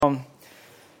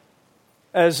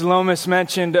As Lomas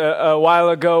mentioned a while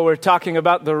ago, we're talking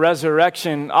about the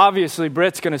resurrection. Obviously,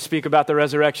 Britt's going to speak about the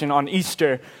resurrection on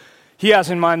Easter. He has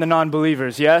in mind the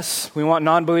non-believers, yes? We want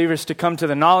non-believers to come to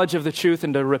the knowledge of the truth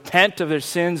and to repent of their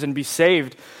sins and be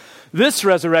saved. This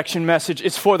resurrection message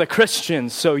is for the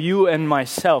Christians, so you and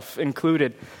myself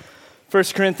included. 1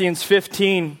 Corinthians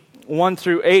 15, 1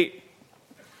 through 8.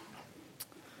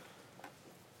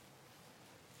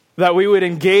 That we would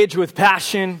engage with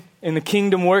passion in the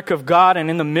kingdom work of God and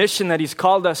in the mission that He's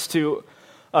called us to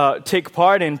take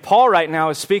part in. Paul right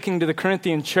now is speaking to the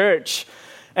Corinthian church,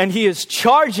 and he is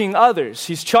charging others.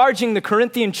 He's charging the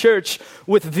Corinthian church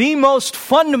with the most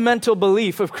fundamental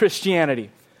belief of Christianity.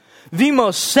 The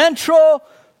most central,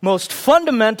 most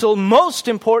fundamental, most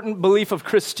important belief of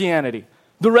Christianity.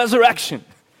 The resurrection.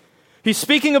 He's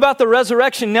speaking about the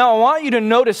resurrection. Now I want you to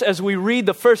notice as we read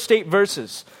the first 8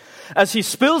 verses, as he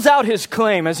spills out his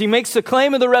claim, as he makes the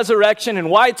claim of the resurrection and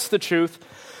why it's the truth,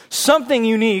 something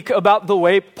unique about the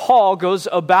way Paul goes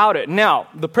about it. Now,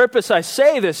 the purpose I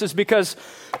say this is because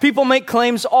people make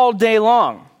claims all day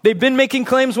long. They've been making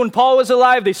claims when Paul was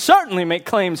alive. They certainly make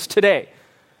claims today.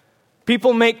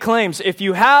 People make claims. If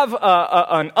you have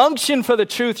an unction for the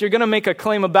truth, you're going to make a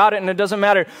claim about it, and it doesn't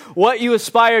matter what you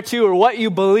aspire to or what you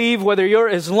believe, whether you're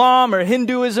Islam or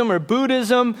Hinduism or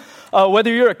Buddhism,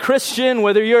 whether you're a Christian,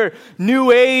 whether you're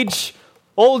New Age,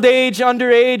 old age,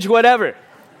 underage, whatever.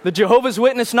 The Jehovah's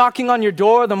Witness knocking on your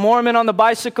door, the Mormon on the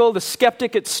bicycle, the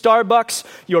skeptic at Starbucks,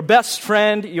 your best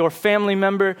friend, your family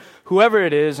member, whoever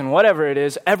it is and whatever it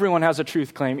is, everyone has a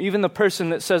truth claim. Even the person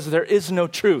that says there is no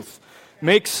truth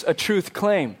makes a truth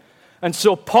claim. And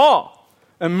so Paul,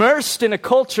 immersed in a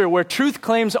culture where truth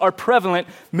claims are prevalent,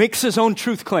 makes his own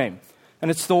truth claim. And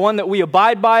it's the one that we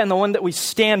abide by and the one that we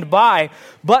stand by.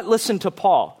 But listen to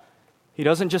Paul. He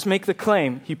doesn't just make the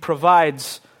claim, he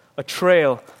provides a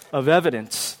trail of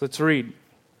evidence. Let's read.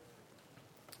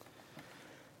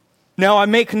 Now I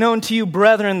make known to you,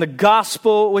 brethren, the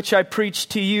gospel which I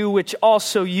preached to you, which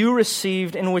also you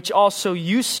received, in which also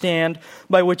you stand,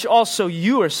 by which also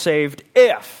you are saved,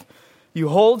 if you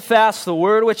hold fast the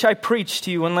word which I preached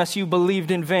to you, unless you believed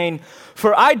in vain.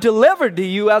 For I delivered to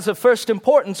you as of first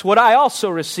importance what I also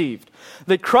received,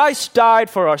 that Christ died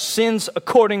for our sins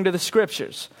according to the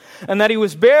Scriptures, and that He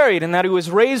was buried, and that He was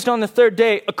raised on the third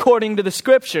day according to the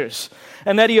Scriptures,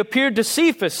 and that He appeared to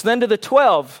Cephas, then to the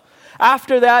 12.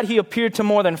 After that, He appeared to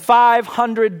more than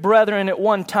 500 brethren at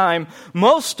one time,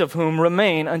 most of whom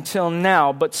remain until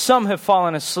now, but some have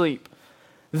fallen asleep.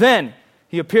 Then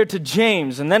He appeared to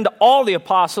James, and then to all the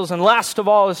apostles, and last of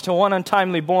all, as to one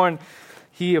untimely born,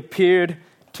 He appeared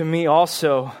to me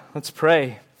also. Let's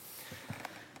pray.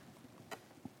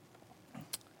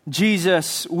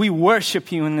 Jesus, we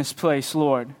worship You in this place,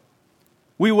 Lord.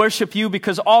 We worship You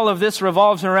because all of this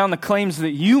revolves around the claims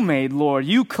that You made, Lord.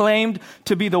 You claimed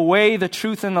to be the way, the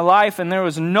truth, and the life, and there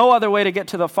was no other way to get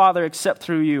to the Father except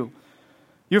through You.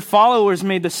 Your followers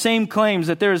made the same claims,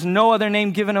 that there is no other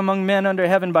name given among men under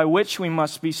heaven by which we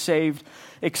must be saved,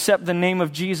 except the name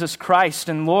of Jesus Christ.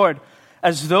 And Lord,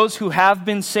 as those who have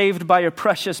been saved by Your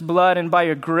precious blood and by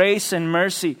Your grace and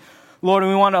mercy, Lord,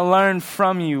 we want to learn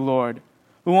from You, Lord.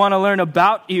 We want to learn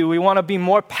about You. We want to be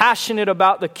more passionate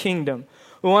about the kingdom.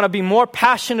 We want to be more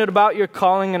passionate about Your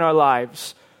calling in our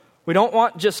lives. We don't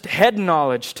want just head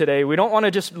knowledge today. We don't want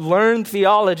to just learn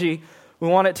theology. We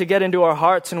want it to get into our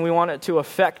hearts, and we want it to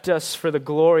affect us for the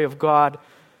glory of God.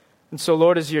 And so,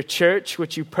 Lord, as Your church,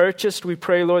 which You purchased, we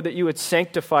pray, Lord, that You would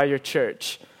sanctify Your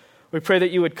church. We pray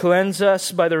that You would cleanse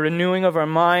us by the renewing of our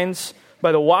minds,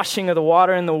 by the washing of the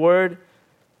water in the Word.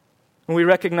 And we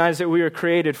recognize that we were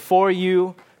created for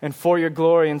You and for Your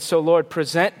glory. And so, Lord,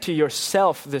 present to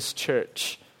Yourself this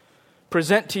church.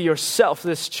 Present to Yourself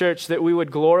this church, that we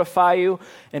would glorify You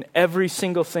in every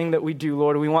single thing that we do,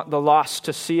 Lord. We want the lost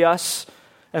to see us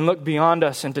and look beyond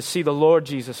us and to see the Lord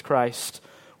Jesus Christ.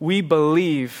 We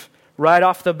believe right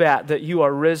off the bat that You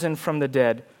are risen from the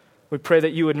dead. We pray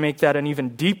that You would make that an even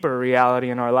deeper reality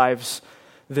in our lives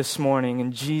this morning.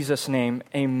 In Jesus' name,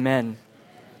 amen.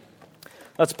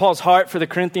 That's Paul's heart for the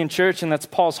Corinthian church, and that's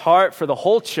Paul's heart for the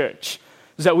whole church,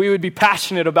 is that we would be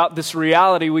passionate about this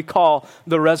reality we call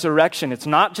the resurrection. It's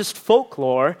not just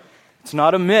folklore. It's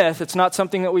not a myth. It's not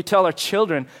something that we tell our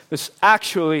children. This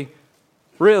actually,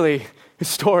 really,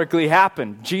 historically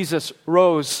happened. Jesus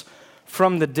rose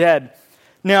from the dead.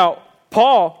 Now,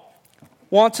 Paul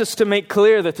wants us to make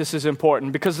clear that this is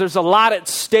important because there's a lot at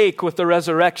stake with the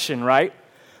resurrection, right?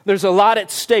 There's a lot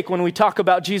at stake when we talk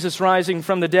about Jesus rising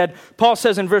from the dead. Paul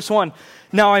says in verse 1,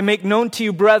 "Now I make known to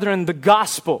you, brethren, the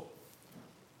gospel."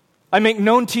 I make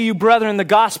known to you, brethren, the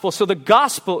gospel. So the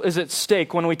gospel is at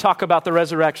stake when we talk about the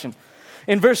resurrection.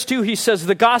 In verse 2, he says,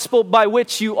 the gospel by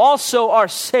which you also are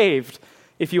saved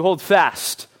if you hold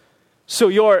fast. So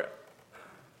your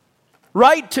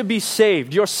right to be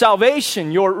saved, your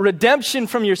salvation, your redemption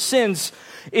from your sins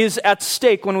is at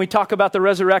stake when we talk about the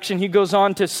resurrection. He goes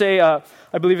on to say, I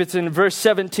believe it's in verse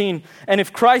 17, and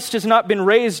if Christ has not been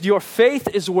raised, your faith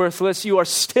is worthless. You are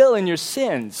still in your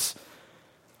sins.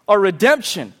 Our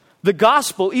redemption, the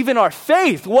gospel, even our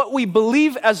faith, what we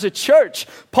believe as a church.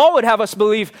 Paul would have us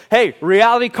believe, hey,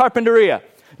 Reality Carpinteria,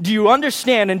 do you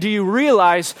understand and do you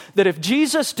realize that if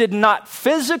Jesus did not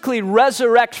physically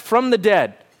resurrect from the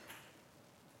dead,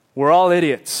 we're all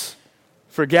idiots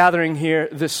for gathering here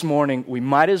this morning. We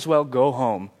might as well go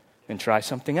home and try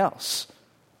something else.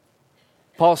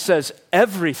 Paul says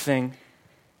everything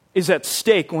is at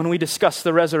stake when we discuss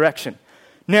the resurrection.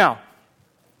 Now,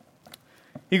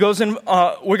 he goes in,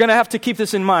 we're going to have to keep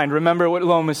this in mind. Remember what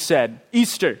Lomas said.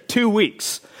 Easter, 2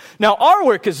 weeks. Now, our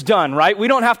work is done, right? We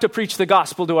don't have to preach the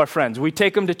gospel to our friends. We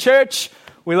take them to church,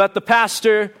 we let the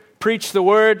pastor preach the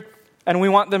word, and we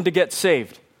want them to get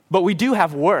saved. But we do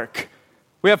have work.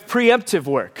 We have preemptive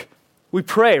work. We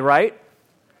pray, right?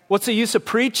 What's the use of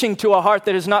preaching to a heart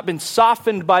that has not been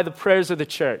softened by the prayers of the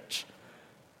church?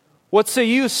 What's the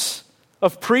use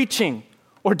of preaching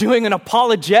or doing an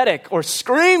apologetic or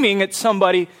screaming at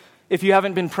somebody if you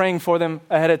haven't been praying for them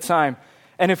ahead of time?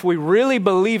 And if we really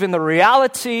believe in the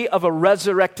reality of a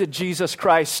resurrected Jesus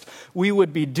Christ, we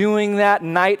would be doing that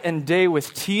night and day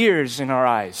with tears in our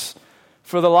eyes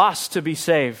for the lost to be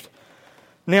saved.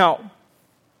 Now,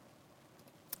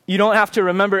 you don't have to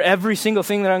remember every single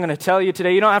thing that I'm going to tell you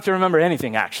today. You don't have to remember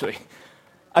anything, actually.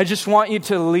 I just want you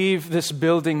to leave this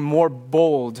building more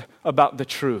bold about the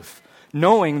truth,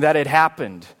 knowing that it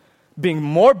happened, being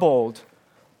more bold,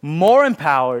 more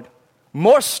empowered,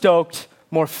 more stoked,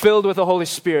 more filled with the Holy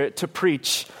Spirit to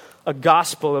preach a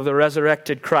gospel of the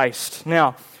resurrected Christ.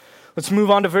 Now, let's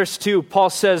move on to verse 2. Paul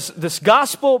says, this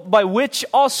gospel by which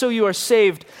also you are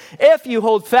saved, if you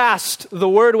hold fast the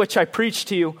word which I preached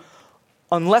to you,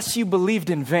 unless you believed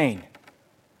in vain.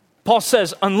 Paul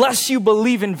says, unless you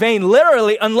believe in vain,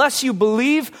 literally, unless you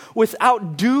believe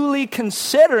without duly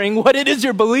considering what it is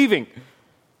you're believing.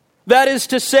 That is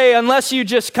to say, unless you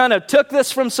just kind of took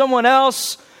this from someone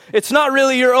else, it's not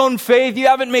really your own faith, you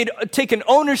haven't taken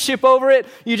ownership over it,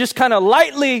 you just kind of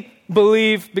lightly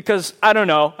believe because, I don't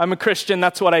know, I'm a Christian,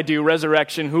 that's what I do,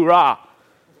 resurrection, hoorah.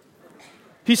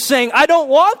 He's saying, I don't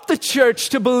want the church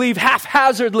to believe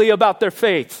haphazardly about their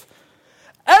faith.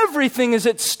 Everything is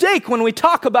at stake when we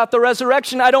talk about the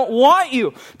resurrection. I don't want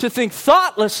you to think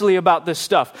thoughtlessly about this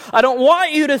stuff. I don't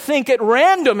want you to think at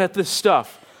random at this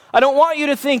stuff. I don't want you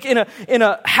to think in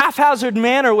a haphazard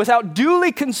manner without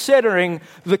duly considering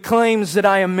the claims that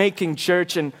I am making,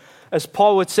 church. And as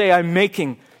Paul would say, I'm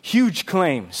making huge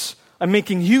claims. I'm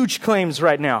making huge claims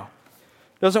right now.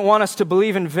 He doesn't want us to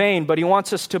believe in vain, but he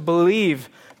wants us to believe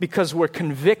because we're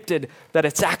convicted that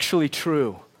it's actually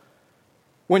true.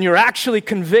 When you're actually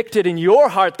convicted in your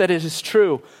heart that it is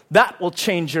true, that will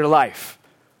change your life.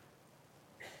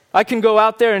 I can go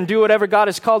out there and do whatever God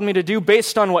has called me to do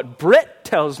based on what Britt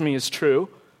tells me is true,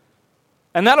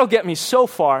 and that'll get me so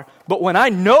far. But when I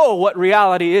know what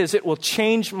reality is, it will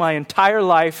change my entire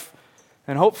life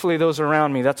and hopefully those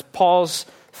around me. That's Paul's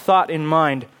thought in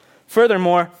mind.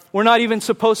 Furthermore, we're not even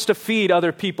supposed to feed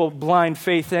other people blind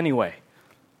faith anyway.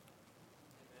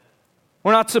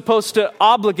 We're not supposed to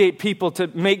obligate people to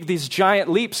make these giant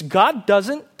leaps. God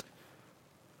doesn't.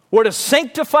 We're to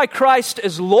sanctify Christ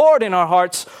as Lord in our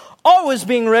hearts, always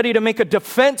being ready to make a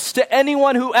defense to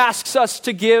anyone who asks us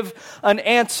to give an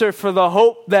answer for the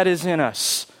hope that is in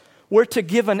us. We're to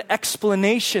give an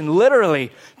explanation,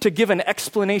 literally, to give an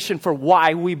explanation for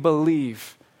why we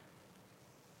believe.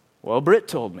 Well, Britt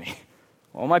told me.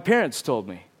 Well, my parents told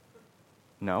me.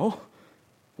 No.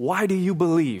 Why do you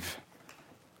believe?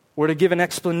 We're to give an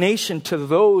explanation to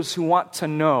those who want to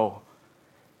know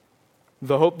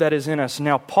the hope that is in us.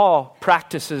 Now, Paul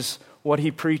practices what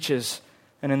he preaches,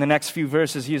 and in the next few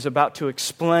verses, he is about to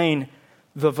explain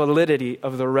the validity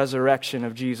of the resurrection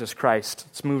of Jesus Christ.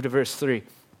 Let's move to verse 3.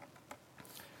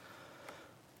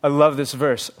 I love this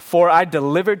verse. For I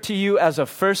delivered to you as of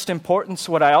first importance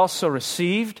what I also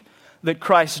received, that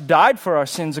Christ died for our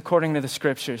sins according to the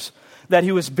Scriptures, that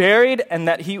he was buried and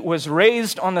that he was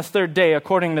raised on the third day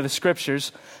according to the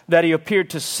Scriptures, that he appeared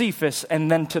to Cephas and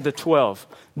then to the 12.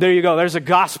 There you go. There's a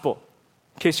gospel,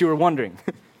 in case you were wondering.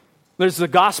 There's the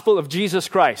gospel of Jesus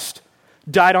Christ.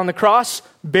 Died on the cross,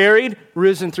 buried,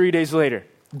 risen 3 days later.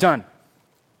 Done.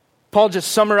 Paul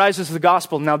just summarizes the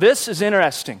gospel. Now this is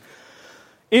interesting.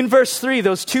 In verse 3,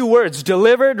 those two words,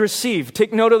 delivered, received.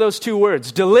 Take note of those two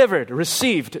words. Delivered,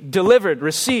 received, delivered,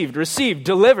 received, received,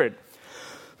 delivered.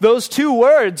 Those two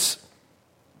words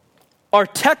are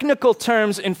technical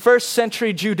terms in first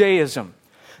century Judaism.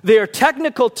 They are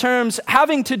technical terms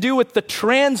having to do with the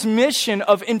transmission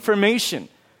of information.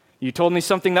 You told me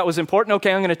something that was important.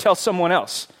 Okay, I'm going to tell someone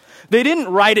else. They didn't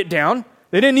write it down.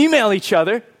 They didn't email each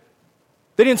other.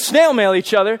 They didn't snail mail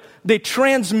each other. They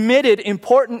transmitted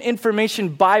important information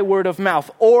by word of mouth.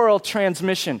 Oral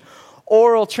transmission.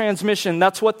 Oral transmission.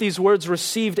 That's what these words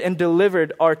received and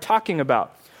delivered are talking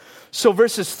about. So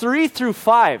verses 3 through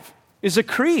 5 is a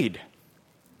creed.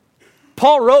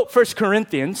 Paul wrote 1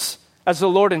 Corinthians as the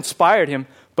Lord inspired him,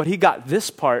 but he got this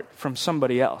part from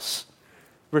somebody else.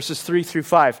 Verses 3 through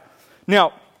 5.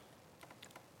 Now,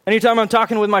 anytime I'm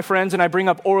talking with my friends and I bring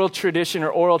up oral tradition or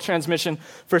oral transmission,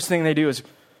 first thing they do is,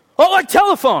 oh, like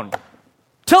telephone.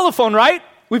 Telephone, right?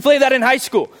 We play that in high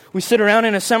school. We sit around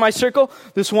in a semicircle.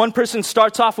 This one person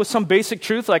starts off with some basic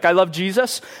truth, like I love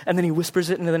Jesus, and then he whispers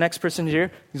it into the next person's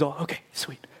ear. He's all, okay,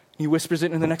 sweet. He whispers it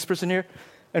into the next person's ear.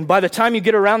 And by the time you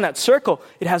get around that circle,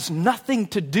 it has nothing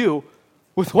to do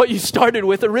with what you started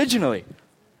with originally.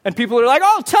 And people are like,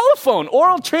 oh, telephone,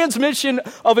 oral transmission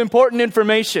of important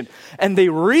information. And they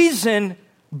reason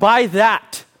by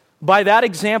that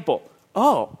example.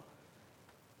 Oh,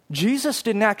 Jesus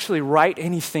didn't actually write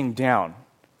anything down.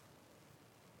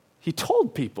 He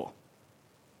told people.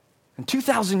 And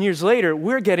 2,000 years later,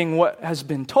 we're getting what has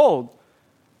been told.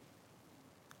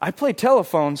 I play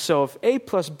telephone, so if A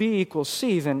plus B equals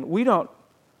C, then we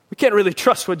can't really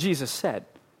trust what Jesus said.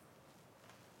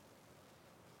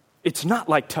 It's not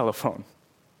like telephone.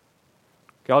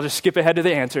 Okay, I'll just skip ahead to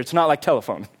the answer. It's not like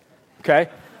telephone. Okay?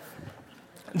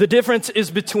 The difference is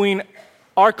between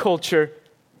our culture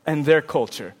and their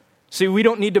culture. See, we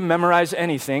don't need to memorize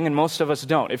anything, and most of us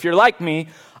don't. If you're like me,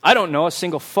 I don't know a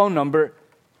single phone number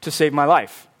to save my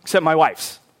life, except my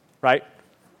wife's, right?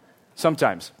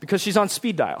 Sometimes, because she's on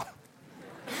speed dial.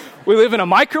 We live in a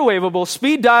microwavable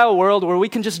speed dial world where we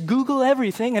can just Google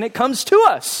everything and it comes to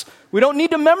us. We don't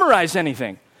need to memorize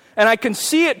anything. And I can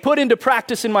see it put into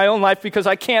practice in my own life because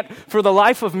I can't, for the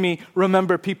life of me,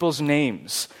 remember people's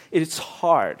names. It's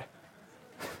hard.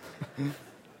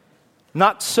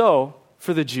 Not so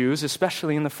for the Jews,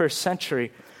 especially in the first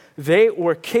century. They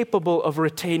were capable of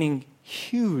retaining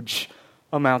huge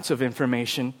amounts of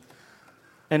information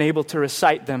and able to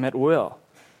recite them at will.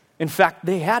 In fact,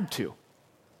 they had to.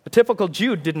 A typical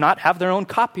Jew did not have their own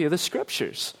copy of the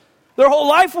Scriptures. Their whole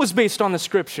life was based on the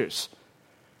Scriptures.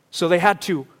 So they had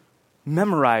to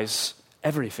memorize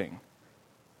everything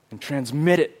and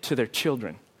transmit it to their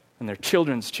children and their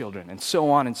children's children and so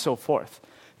on and so forth.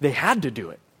 They had to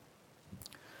do it.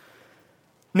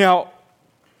 Now,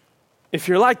 if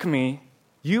you're like me,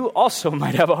 you also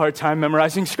might have a hard time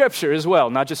memorizing Scripture as well,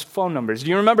 not just phone numbers.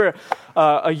 Do you remember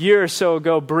a year or so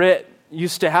ago, Britt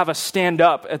used to have us stand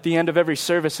up at the end of every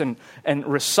service and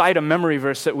recite a memory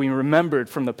verse that we remembered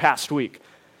from the past week?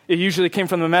 It usually came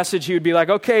from the message. He would be like,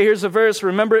 okay, here's a verse,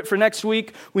 remember it for next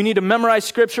week. We need to memorize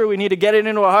Scripture. We need to get it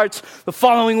into our hearts. The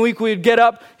following week we'd get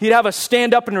up. He'd have us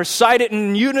stand up and recite it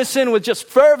in unison with just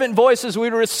fervent voices.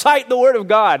 We'd recite the Word of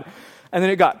God. And then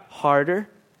it got harder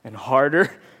and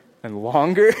harder and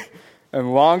longer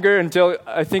until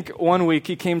I think one week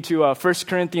he came to 1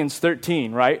 Corinthians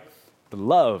 13, right? The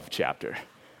love chapter.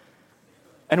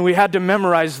 And we had to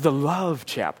memorize the love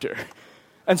chapter.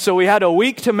 And so we had a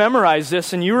week to memorize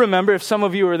this. And you remember, if some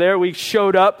of you were there, we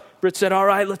showed up. Britt said, all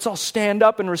right, let's all stand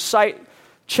up and recite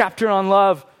chapter on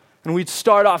love. And we'd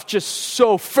start off just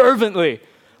so fervently.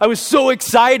 I was so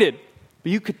excited.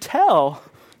 But you could tell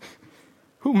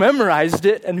who memorized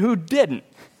it and who didn't.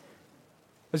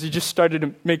 As you just started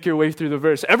to make your way through the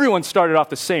verse. Everyone started off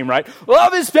the same, right?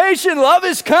 Love is patient, love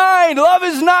is kind, love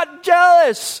is not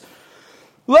jealous,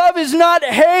 love is not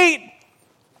hate,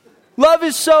 love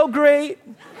is so great.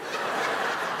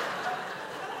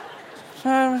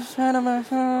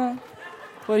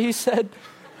 What he said.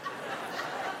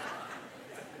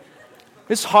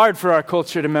 It's hard for our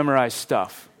culture to memorize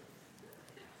stuff.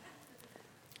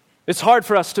 It's hard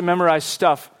for us to memorize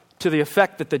stuff to the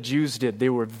effect that the Jews did. They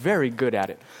were very good at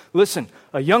it. Listen,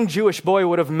 a young Jewish boy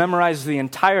would have memorized the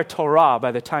entire Torah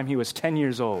by the time he was 10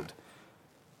 years old.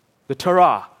 The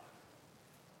Torah,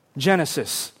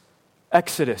 Genesis,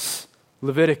 Exodus,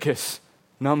 Leviticus,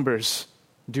 Numbers,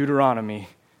 Deuteronomy,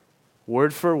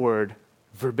 word for word,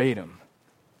 verbatim.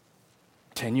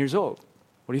 10 years old.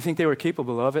 What do you think they were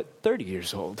capable of at 30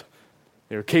 years old?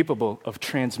 They were capable of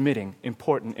transmitting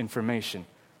important information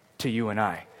to you and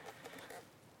I.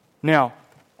 Now,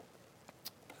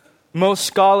 Most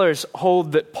scholars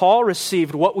hold that Paul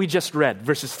received what we just read,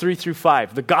 verses 3 through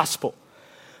 5, the gospel.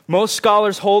 Most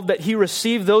scholars hold that he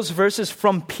received those verses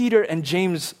from Peter and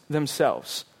James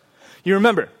themselves. You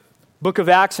remember, book of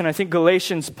Acts and I think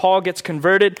Galatians, Paul gets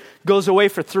converted, goes away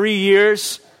for 3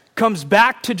 years, comes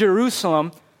back to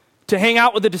Jerusalem to hang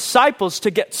out with the disciples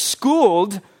to get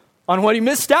schooled on what he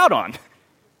missed out on.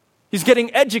 He's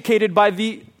getting educated by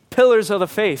the pillars of the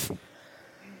faith.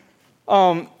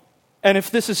 And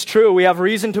if this is true, we have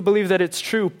reason to believe that it's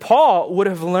true. Paul would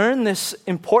have learned this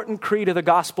important creed of the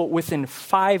gospel within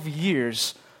 5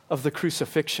 years of the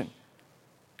crucifixion.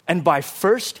 And by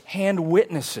first-hand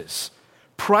witnesses,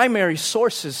 primary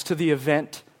sources to the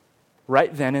event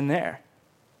right then and there.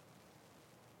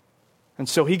 And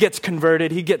so he gets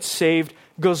converted, he gets saved,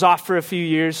 goes off for a few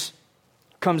years,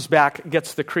 comes back,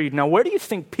 gets the creed. Now, where do you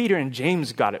think Peter and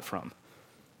James got it from?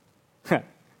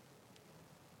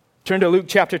 Turn to Luke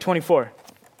chapter 24.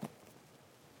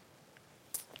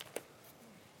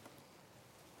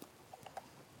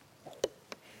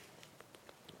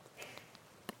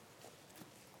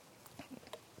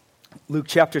 Luke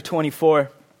chapter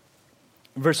 24,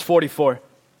 verse 44.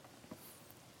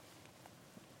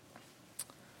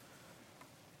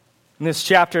 In this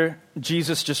chapter,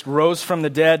 Jesus just rose from the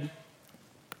dead.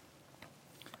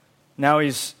 Now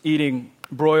he's eating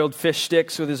broiled fish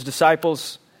sticks with his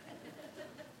disciples.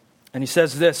 And he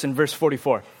says this in verse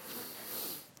 44.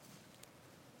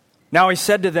 Now he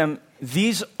said to them,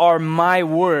 "These are my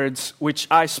words which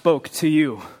I spoke to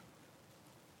you,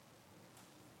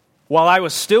 while I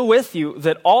was still with you,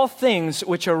 that all things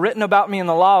which are written about me in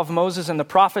the law of Moses and the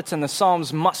prophets and the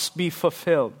Psalms must be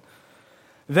fulfilled."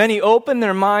 Then he opened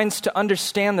their minds to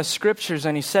understand the scriptures,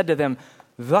 and he said to them,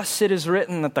 "Thus it is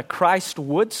written that the Christ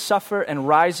would suffer and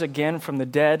rise again from the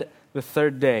dead the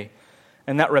third day,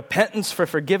 and that repentance for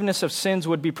forgiveness of sins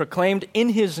would be proclaimed in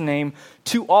his name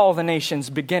to all the nations,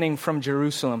 beginning from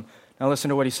Jerusalem." Now listen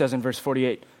to what he says in verse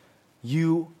 48.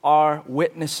 "You are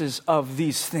witnesses of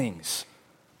these things."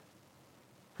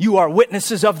 You are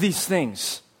witnesses of these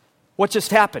things. What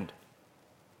just happened?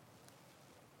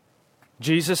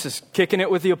 Jesus is kicking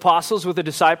it with the apostles, with the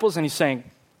disciples, and he's saying,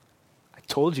 "I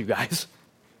told you guys.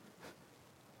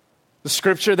 The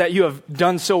scripture that you have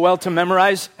done so well to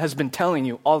memorize has been telling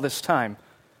you all this time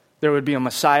there would be a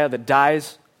Messiah that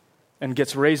dies and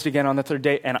gets raised again on the third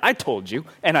day. And I told you,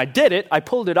 and I did it. I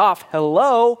pulled it off.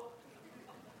 Hello?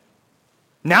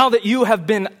 Now that you have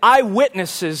been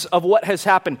eyewitnesses of what has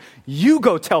happened, you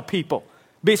go tell people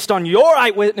based on your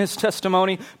eyewitness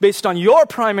testimony, based on your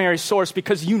primary source,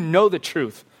 because you know the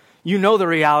truth. You know the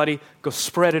reality. Go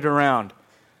spread it around."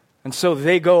 And so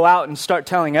they go out and start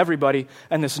telling everybody,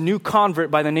 and this new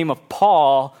convert by the name of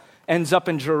Paul ends up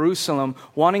in Jerusalem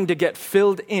wanting to get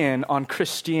filled in on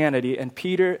Christianity, and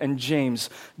Peter and James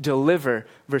deliver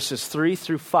verses 3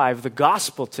 through 5, the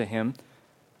gospel to him,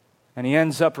 and he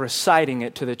ends up reciting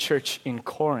it to the church in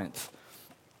Corinth.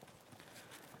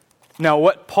 Now,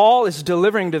 what Paul is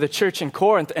delivering to the church in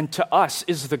Corinth and to us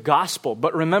is the gospel,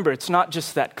 but remember, it's not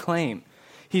just that claim.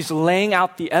 He's laying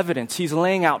out the evidence. He's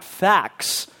laying out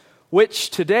facts which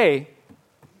today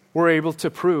we're able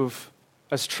to prove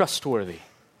as trustworthy.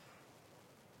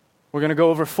 We're going to go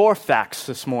over 4 facts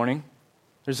this morning.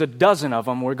 There's a dozen of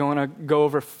them. We're going to go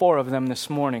over 4 of them this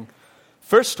morning.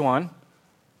 First one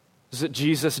is that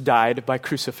Jesus died by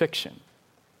crucifixion.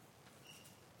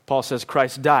 Paul says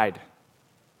Christ died,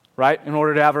 right? In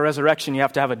order to have a resurrection, you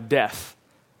have to have a death.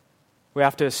 We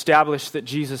have to establish that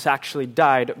Jesus actually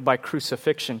died by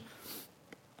crucifixion.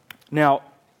 Now,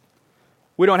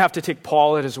 we don't have to take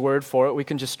Paul at his word for it. We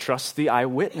can just trust the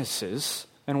eyewitnesses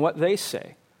and what they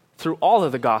say through all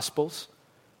of the Gospels,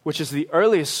 which is the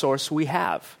earliest source we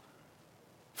have.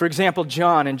 For example,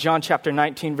 John, in John chapter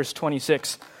 19, verse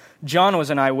 26, John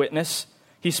was an eyewitness.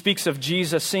 He speaks of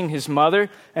Jesus seeing his mother,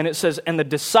 and it says, "And the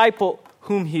disciple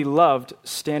whom he loved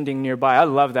standing nearby." I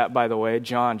love that, by the way,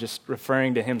 John just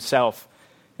referring to himself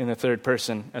in the third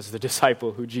person as the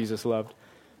disciple who Jesus loved.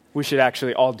 We should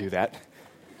actually all do that.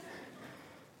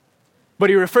 But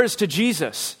he refers to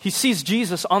Jesus. He sees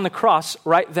Jesus on the cross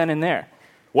right then and there.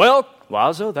 Well,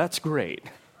 Lazo, that's great.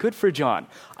 Good for John.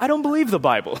 I don't believe the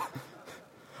Bible.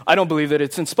 I don't believe that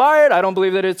it's inspired. I don't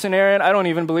believe that it's inerrant. I don't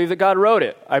even believe that God wrote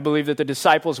it. I believe that the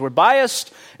disciples were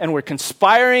biased and were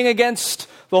conspiring against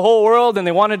the whole world, and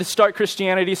they wanted to start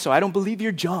Christianity, so I don't believe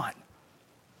you're John.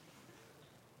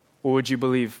 Or would you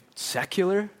believe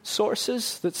secular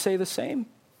sources that say the same?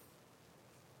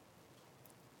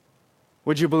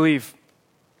 Would you believe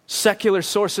secular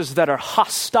sources that are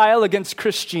hostile against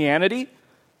Christianity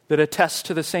that attest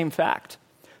to the same fact?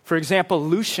 For example,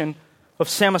 Lucian of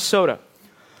Samosata.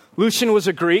 Lucian was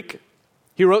a Greek.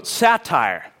 He wrote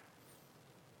satire.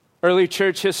 Early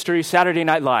church history, Saturday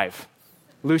Night Live.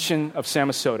 Lucian of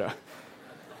Samosata.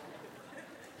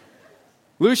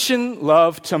 Lucian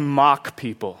loved to mock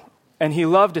people, and he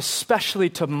loved especially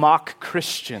to mock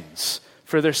Christians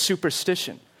for their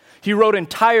superstition. He wrote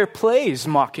entire plays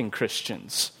mocking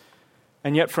Christians.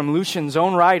 And yet from Lucian's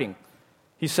own writing,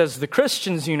 he says, the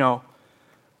Christians,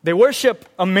 they worship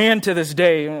a man to this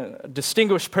day, a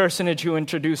distinguished personage who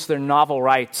introduced their novel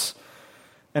rites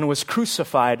and was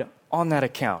crucified on that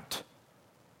account,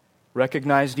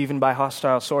 recognized even by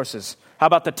hostile sources. How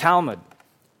about the Talmud?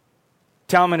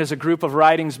 Talmud is a group of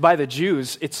writings by the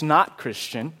Jews. It's not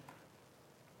Christian.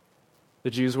 The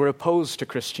Jews were opposed to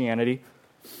Christianity.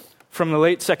 From the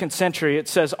late 2nd century, it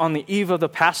says, on the eve of the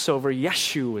Passover,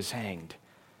 Yeshu was hanged.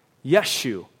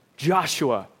 Yeshu,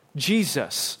 Joshua,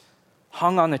 Jesus,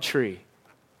 hung on the tree.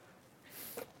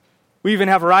 We even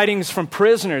have writings from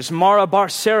prisoners. Mara bar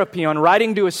Serapion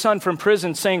writing to his son from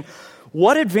prison saying,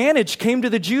 what advantage came to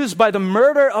the Jews by the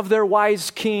murder of their wise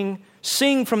king,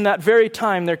 seeing from that very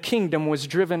time their kingdom was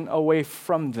driven away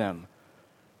from them,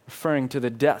 referring to the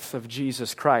death of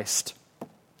Jesus Christ.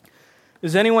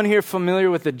 Is anyone here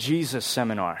familiar with the Jesus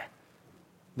Seminar?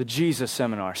 The Jesus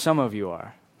Seminar. Some of you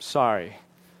are. Sorry.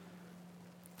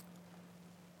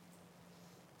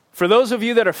 For those of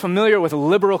you that are familiar with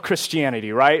liberal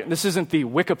Christianity, right? This isn't the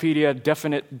Wikipedia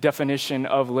definition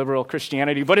of liberal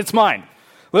Christianity, but it's mine.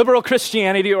 Liberal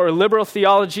Christianity or liberal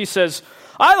theology says,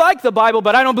 I like the Bible,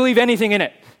 but I don't believe anything in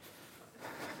it.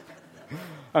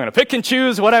 I'm going to pick and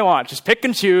choose what I want. Just pick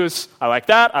and choose. I like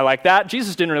that. I like that.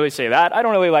 Jesus didn't really say that. I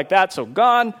don't really like that, so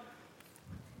gone.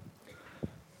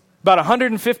 About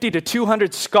 150 to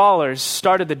 200 scholars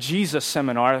started the Jesus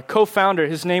Seminar. The co-founder,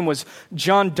 his name was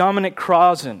John Dominic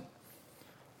Crossan.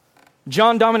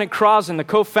 John Dominic Crossan, the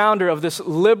co-founder of this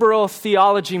liberal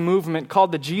theology movement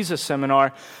called the Jesus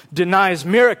Seminar, denies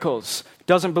miracles,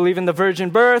 doesn't believe in the virgin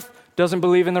birth, doesn't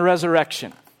believe in the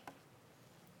resurrection.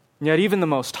 And yet even the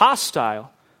most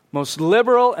hostile, most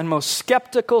liberal, and most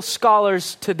skeptical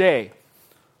scholars today,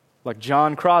 like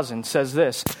John Crossan, says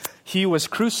this, he was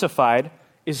crucified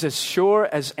is as sure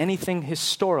as anything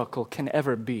historical can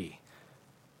ever be.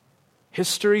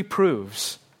 History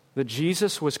proves that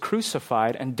Jesus was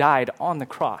crucified and died on the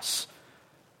cross.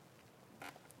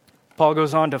 Paul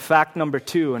goes on to fact number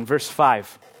 2 in verse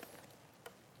 5.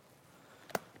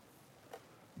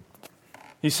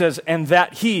 He says, and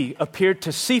that he appeared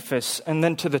to Cephas and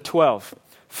then to the 12.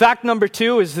 Fact number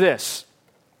 2 is this.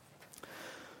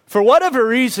 For whatever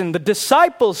reason, the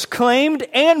disciples claimed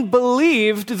and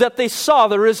believed that they saw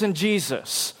the risen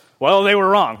Jesus. Well, they were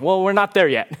wrong. Well, we're not there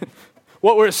yet.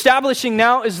 What we're establishing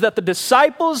now is that the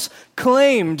disciples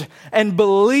claimed and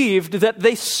believed that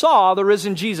they saw the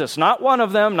risen Jesus. Not one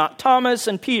of them, not Thomas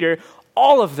and Peter,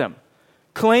 all of them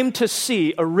claimed to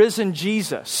see a risen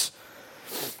Jesus.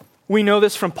 We know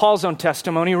this from Paul's own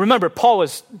testimony. Remember, Paul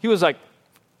was like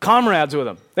comrades with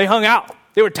him. They hung out.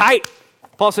 They were tight.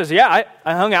 Paul says, yeah,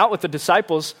 I hung out with the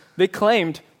disciples. They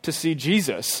claimed to see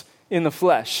Jesus in the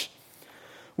flesh.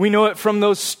 We know it from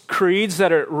those creeds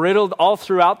that are riddled all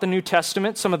throughout the New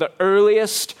Testament, some of the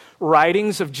earliest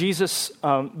writings of Jesus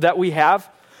that we have.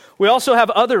 We also have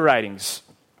other writings.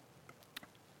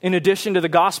 In addition to the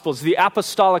Gospels, the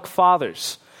Apostolic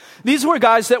Fathers. These were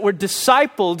guys that were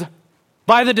discipled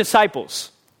by the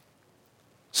disciples.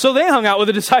 So they hung out with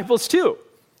the disciples too.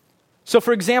 So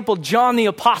for example, John the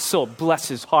Apostle, bless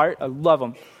his heart, I love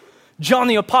him. John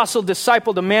the Apostle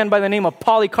discipled a man by the name of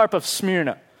Polycarp of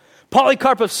Smyrna.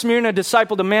 Polycarp of Smyrna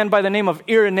discipled a man by the name of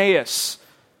Irenaeus.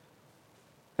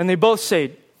 And they both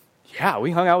say, yeah,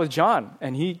 we hung out with John,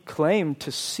 and he claimed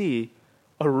to see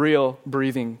a real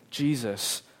breathing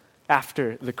Jesus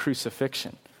after the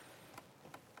crucifixion.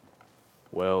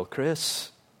 Well,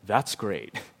 Chris, that's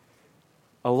great.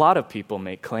 A lot of people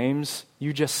make claims.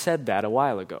 You just said that a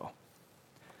while ago.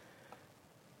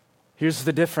 Here's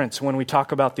the difference when we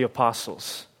talk about the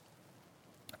apostles.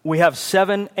 We have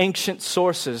 7 ancient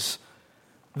sources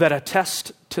that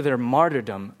attest to their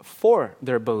martyrdom for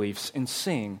their beliefs in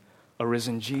seeing a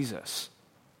risen Jesus.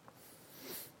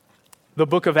 The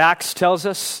book of Acts tells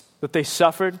us that they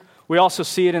suffered. We also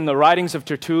see it in the writings of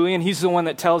Tertullian. He's the one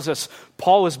that tells us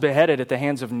Paul was beheaded at the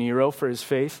hands of Nero for his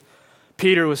faith.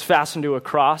 Peter was fastened to a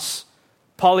cross.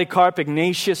 Polycarp,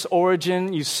 Ignatius,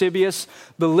 Origen, Eusebius,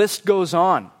 the list goes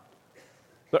on.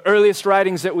 The earliest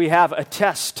writings that we have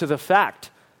attest to the fact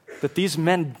that these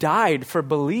men died for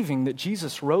believing that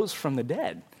Jesus rose from the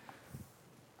dead.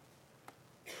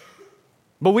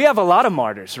 But we have a lot of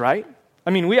martyrs, right?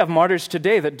 I mean, we have martyrs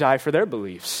today that die for their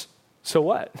beliefs. So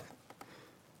what?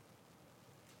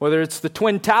 Whether it's the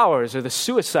Twin Towers or the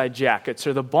suicide jackets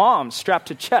or the bombs strapped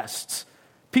to chests.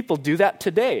 People do that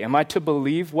today. Am I to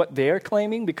believe what they are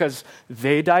claiming because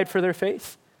they died for their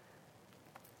faith?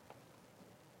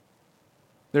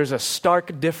 There's a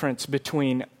stark difference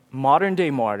between modern day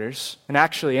martyrs, and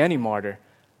actually any martyr,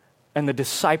 and the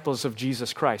disciples of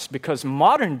Jesus Christ. Because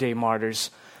modern day martyrs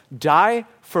die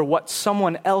for what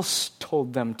someone else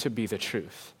told them to be the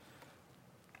truth.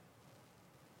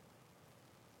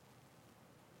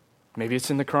 Maybe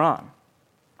it's in the Quran.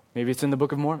 Maybe it's in the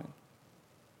Book of Mormon.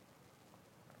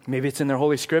 Maybe it's in their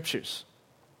Holy Scriptures.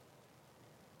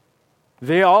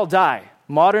 They all die.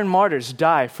 Modern martyrs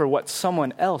die for what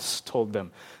someone else told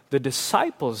them. The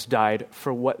disciples died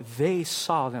for what they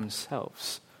saw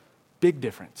themselves. Big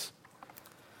difference.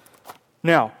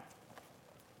 Now,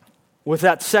 with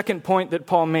that second point that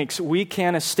Paul makes, we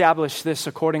can establish this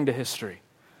according to history.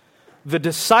 The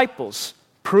disciples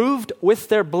proved with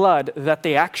their blood that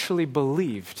they actually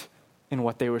believed in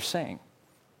what they were saying.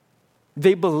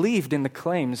 They believed in the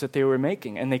claims that they were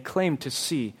making, and they claimed to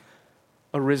see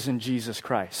a risen Jesus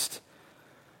Christ.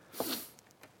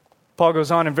 Paul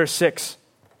goes on in verse 6.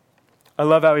 I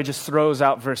love how he just throws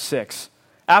out verse 6.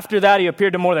 After that, he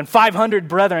appeared to more than 500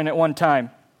 brethren at one time,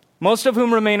 most of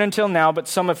whom remain until now, but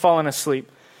some have fallen asleep.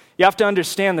 You have to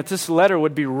understand that this letter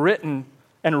would be written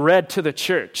and read to the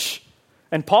church.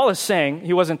 And Paul is saying,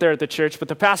 he wasn't there at the church, but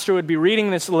the pastor would be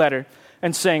reading this letter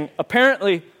and saying,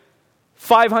 apparently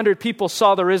 500 people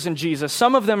saw the risen Jesus.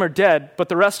 Some of them are dead, but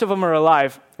the rest of them are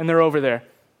alive, and they're over there.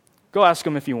 Go ask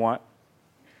them if you want.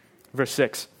 Verse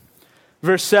 6.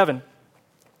 Verse 7.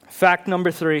 Fact number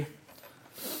 3.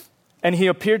 And he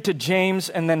appeared to James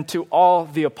and then to all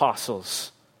the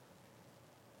apostles.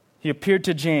 He appeared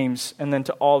to James and then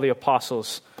to all the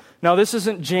apostles. Now, this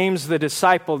isn't James the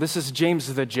disciple. This is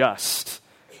James the just,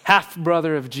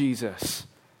 half-brother of Jesus.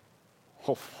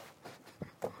 Oh,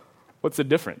 what's the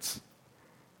difference?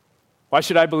 Why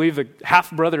should I believe the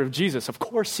half-brother of Jesus? Of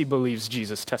course he believes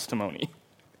Jesus' testimony.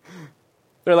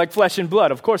 They're like flesh and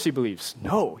blood. Of course he believes.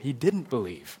 No, he didn't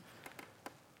believe.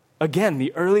 Again,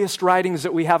 the earliest writings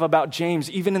that we have about James,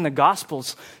 even in the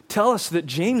Gospels, tell us that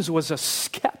James was a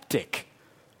skeptic.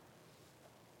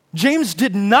 James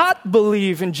did not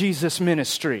believe in Jesus'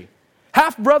 ministry.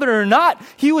 Half-brother or not,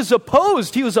 he was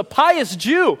opposed. He was a pious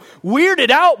Jew, weirded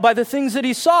out by the things that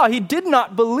he saw. He did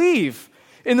not believe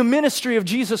in the ministry of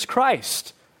Jesus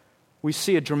Christ. We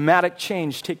see a dramatic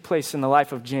change take place in the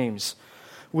life of James.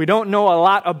 We don't know a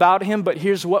lot about him, but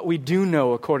here's what we do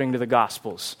know according to the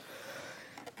Gospels.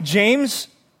 James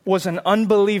was an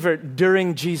unbeliever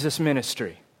during Jesus'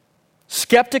 ministry.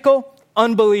 Skeptical,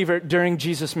 unbeliever during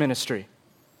Jesus' ministry.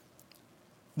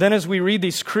 Then as we read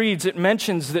these creeds, it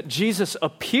mentions that Jesus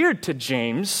appeared to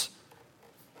James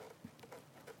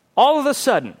all of a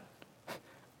sudden,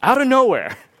 out of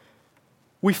nowhere.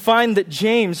 We find that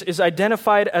James is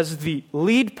identified as the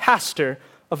lead pastor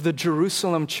of the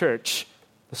Jerusalem church,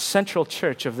 the central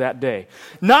church of that day.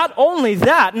 Not only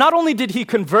that, not only did he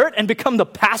convert and become the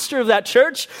pastor of that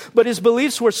church, but his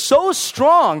beliefs were so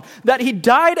strong that he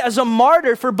died as a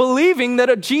martyr for believing that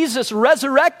a Jesus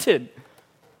resurrected.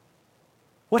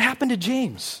 What happened to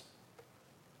James?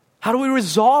 How do we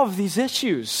resolve these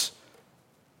issues?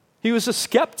 He was a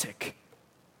skeptic.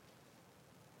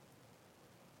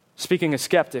 Speaking of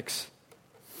skeptics,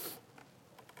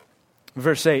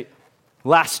 verse 8,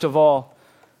 last of all,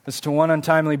 as to one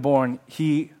untimely born,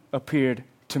 he appeared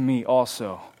to me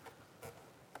also.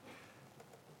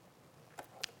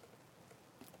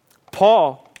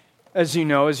 Paul, as you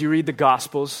know, as you read the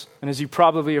Gospels, and as you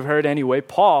probably have heard anyway,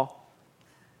 Paul,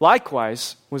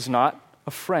 likewise, was not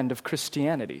a friend of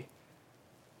Christianity.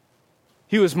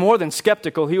 He was more than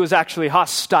skeptical. He was actually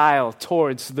hostile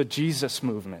towards the Jesus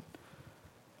movement.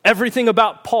 Everything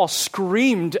about Paul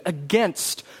screamed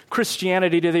against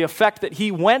Christianity to the effect that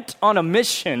he went on a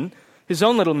mission, his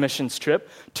own little missions trip,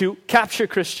 to capture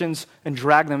Christians and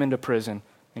drag them into prison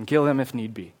and kill them if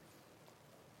need be.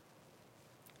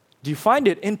 Do you find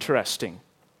it interesting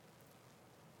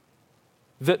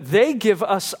that they give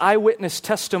us eyewitness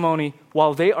testimony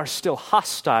while they are still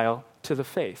hostile to the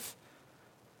faith?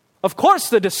 Of course,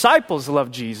 the disciples love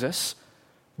Jesus,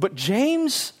 but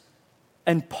James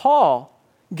and Paul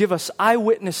give us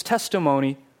eyewitness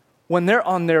testimony when they're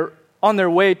on their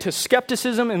way to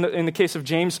skepticism, in the case of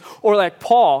James, or like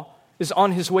Paul is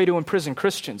on his way to imprison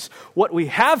Christians. What we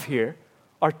have here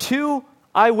are two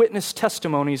eyewitness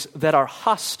testimonies that are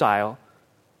hostile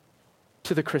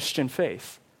to the Christian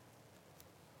faith,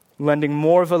 lending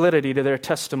more validity to their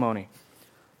testimony.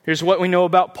 Here's what we know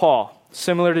about Paul,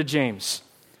 similar to James.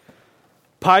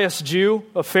 Pious Jew,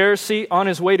 a Pharisee, on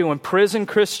his way to imprison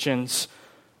Christians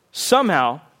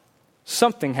Somehow,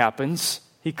 something happens.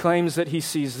 He claims that he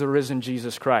sees the risen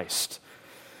Jesus Christ.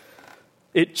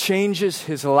 It changes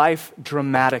his life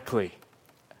dramatically.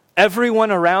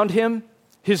 Everyone around him,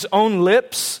 his own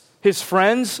lips, his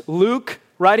friends, Luke,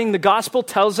 writing the gospel,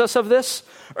 tells us of this.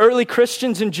 Early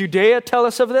Christians in Judea tell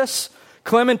us of this.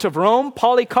 Clement of Rome,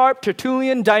 Polycarp,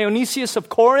 Tertullian, Dionysius of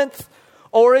Corinth,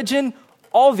 Origen,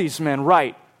 all these men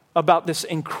write about this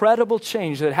incredible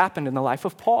change that happened in the life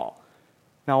of Paul.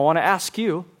 Now I want to ask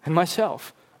you and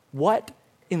myself, what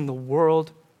in the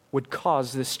world would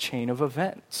cause this chain of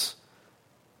events?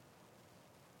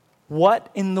 What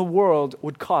in the world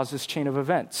would cause this chain of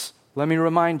events? Let me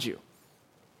remind you.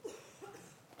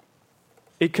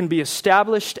 It can be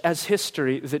established as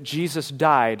history that Jesus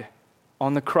died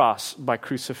on the cross by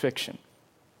crucifixion.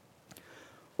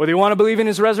 Whether you want to believe in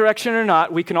his resurrection or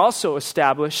not, we can also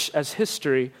establish as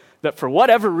history that for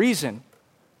whatever reason,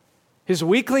 his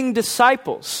weakling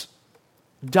disciples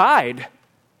died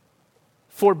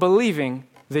for believing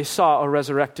they saw a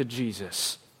resurrected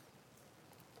Jesus.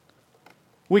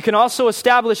 We can also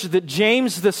establish that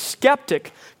James the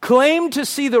skeptic claimed to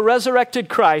see the resurrected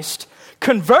Christ,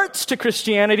 converts to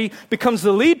Christianity, becomes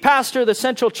the lead pastor of the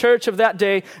central church of that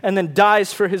day, and then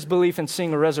dies for his belief in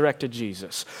seeing a resurrected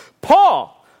Jesus.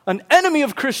 Paul, an enemy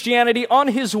of Christianity, on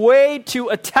his way to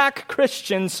attack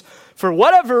Christians, for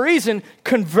whatever reason,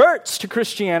 converts to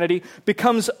Christianity,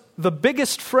 becomes the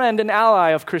biggest friend and ally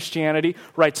of Christianity,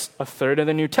 writes a third of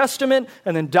the New Testament,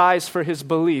 and then dies for his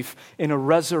belief in a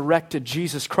resurrected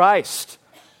Jesus Christ.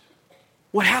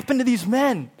 What happened to these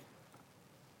men?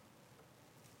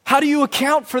 How do you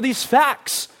account for these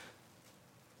facts?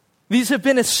 These have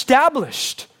been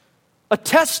established,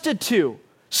 attested to,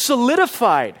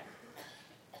 solidified.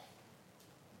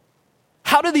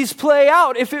 How do these play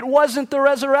out if it wasn't the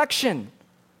resurrection?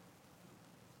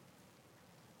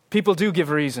 People do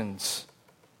give reasons.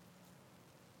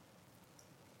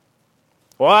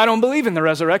 Well, I don't believe in the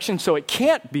resurrection, so it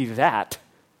can't be that.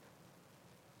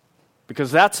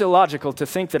 Because that's illogical to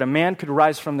think that a man could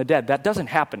rise from the dead. That doesn't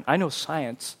happen. I know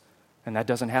science, and that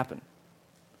doesn't happen.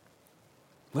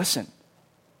 Listen,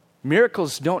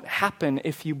 miracles don't happen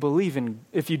if you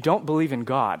don't believe in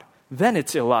God. Then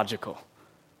it's illogical.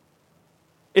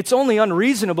 It's only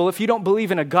unreasonable if you don't believe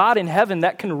in a God in heaven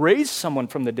that can raise someone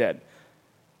from the dead.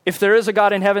 If there is a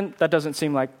God in heaven, that doesn't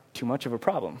seem like too much of a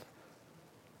problem.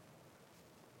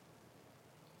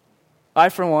 I,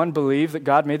 for one, believe that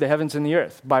God made the heavens and the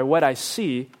earth by what I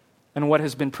see and what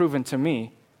has been proven to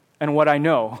me and what I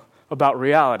know about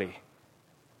reality.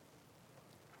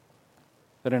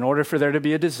 That in order for there to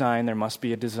be a design, there must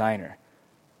be a designer.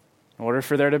 In order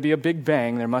for there to be a big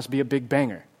bang, there must be a big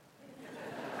banger.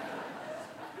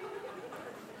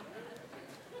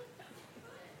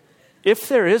 If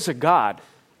there is a God,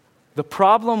 the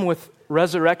problem with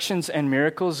resurrections and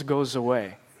miracles goes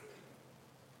away.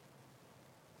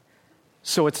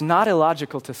 So it's not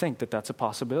illogical to think that that's a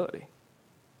possibility.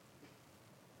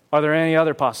 Are there any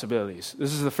other possibilities?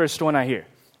 This is the first one I hear.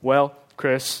 Well,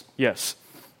 Chris, yes.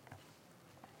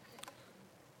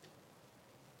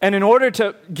 And in order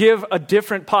to give a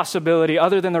different possibility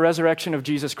other than the resurrection of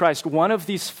Jesus Christ, one of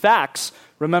these facts,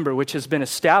 remember, which has been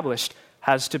established,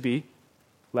 has to be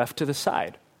left to the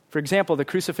side. For example, the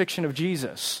crucifixion of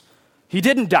Jesus. He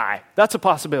didn't die. That's a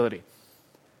possibility.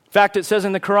 In fact, it says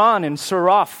in the Quran in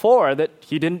Surah 4 that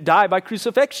he didn't die by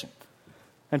crucifixion.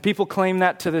 And people claim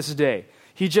that to this day.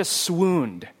 He just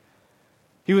swooned.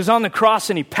 He was on the cross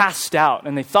and he passed out.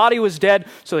 And they thought he was dead,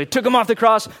 so they took him off the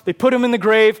cross. They put him in the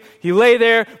grave. He lay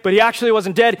there, but he actually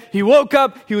wasn't dead. He woke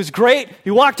up. He was great.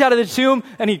 He walked out of the tomb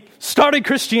and he started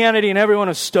Christianity and everyone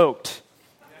was stoked.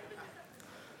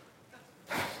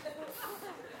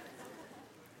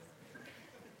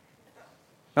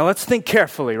 Now let's think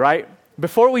carefully, right?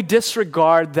 Before we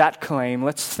disregard that claim,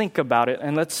 let's think about it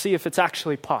and let's see if it's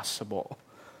actually possible.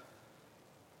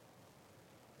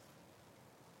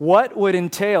 What would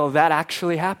entail that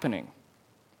actually happening?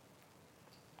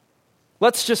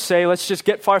 Let's just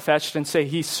get far-fetched and say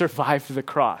he survived the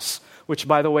cross, which,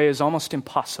 by the way, is almost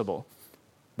impossible,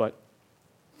 but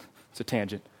it's a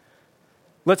tangent.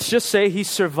 Let's just say he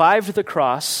survived the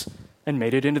cross and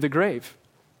made it into the grave,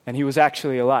 and he was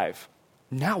actually alive.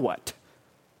 Now what?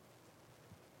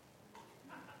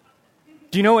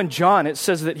 Do you know in John it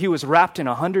says that he was wrapped in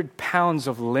 100 pounds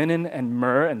of linen and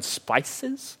myrrh and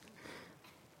spices?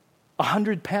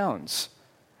 100 pounds.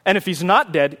 And if he's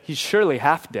not dead, he's surely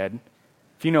half dead.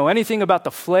 If you know anything about the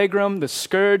flagrum, the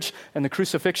scourge, and the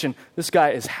crucifixion, this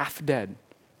guy is half dead,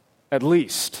 at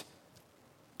least.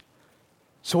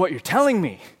 So what you're telling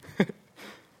me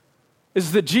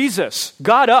is that Jesus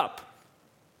got up,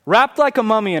 wrapped like a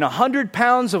mummy in 100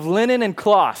 pounds of linen and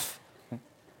cloth,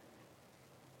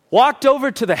 walked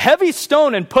over to the heavy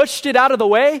stone and pushed it out of the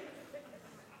way.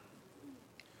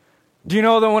 Do you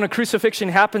know that when a crucifixion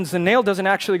happens, the nail doesn't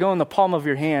actually go in the palm of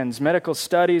your hands? Medical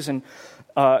studies and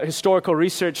historical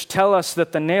research tell us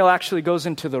that the nail actually goes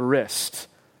into the wrist.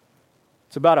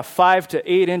 It's about a 5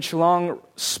 to 8 inch long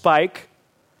spike.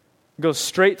 It goes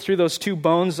straight through those two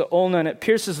bones, the ulna, and it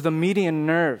pierces the median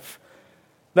nerve.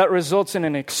 That results in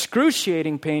an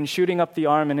excruciating pain shooting up the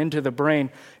arm and into the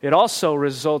brain. It also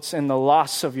results in the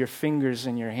loss of your fingers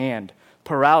in your hand,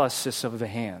 paralysis of the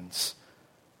hands.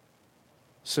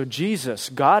 So Jesus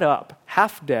got up,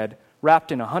 half dead,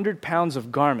 wrapped in 100 pounds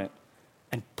of garment,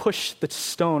 and pushed the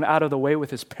stone out of the way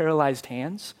with his paralyzed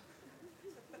hands?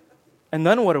 And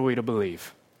then what are we to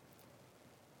believe?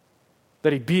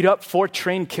 That he beat up 4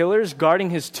 trained killers guarding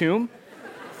his tomb?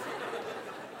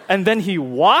 And then he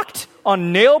walked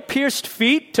on nail-pierced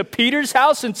feet to Peter's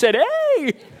house and said,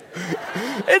 "Hey,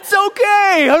 it's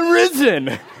okay, I'm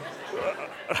risen."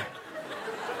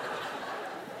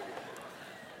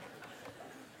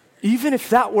 Even if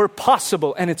that were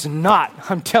possible, and it's not,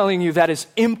 I'm telling you that is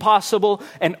impossible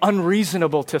and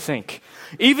unreasonable to think.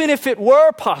 Even if it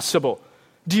were possible,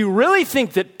 do you really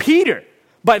think that Peter,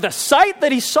 by the sight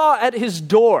that he saw at his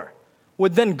door,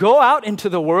 would then go out into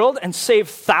the world and save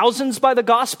thousands by the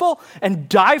gospel and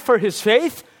die for his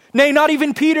faith? Nay, not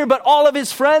even Peter, but all of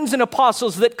his friends and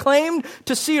apostles that claimed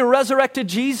to see a resurrected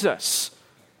Jesus.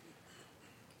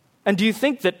 And do you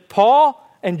think that Paul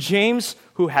and James,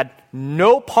 who had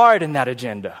no part in that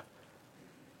agenda,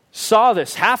 saw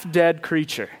this half-dead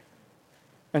creature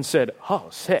and said, "Oh,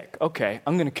 sick, okay,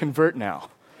 I'm going to convert now"?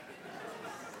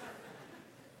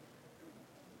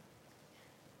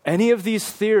 Any of these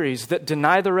theories that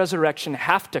deny the resurrection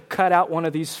have to cut out one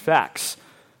of these facts.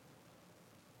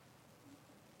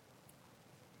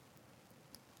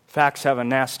 Facts have a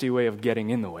nasty way of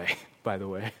getting in the way, by the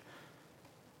way.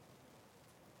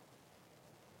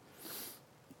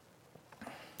 I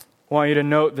want you to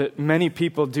note that many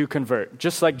people do convert.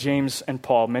 Just like James and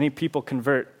Paul, many people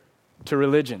convert to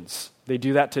religions. They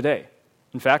do that today.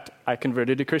 In fact, I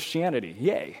converted to Christianity.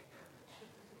 Yay.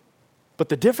 But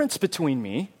the difference between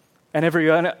me and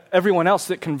everyone else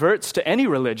that converts to any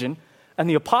religion and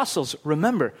the apostles,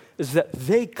 remember, is that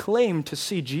they claim to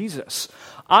see Jesus.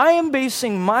 I am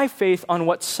basing my faith on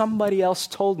what somebody else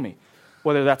told me.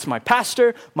 Whether that's my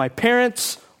pastor, my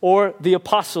parents, or the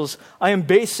apostles, I am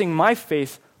basing my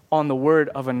faith on the word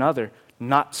of another.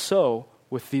 Not so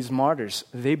with these martyrs.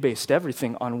 They based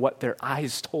everything on what their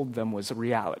eyes told them was a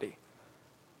reality.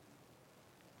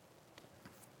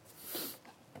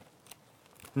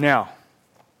 Now,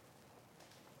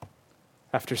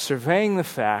 after surveying the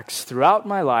facts throughout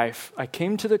my life, I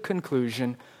came to the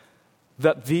conclusion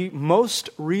that the most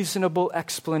reasonable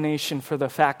explanation for the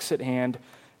facts at hand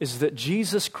is that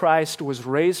Jesus Christ was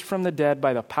raised from the dead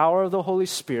by the power of the Holy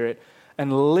Spirit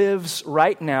and lives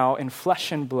right now in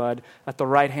flesh and blood at the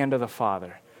right hand of the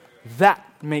Father. That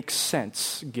makes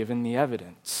sense given the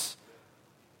evidence.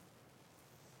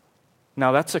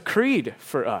 Now, that's a creed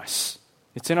for us.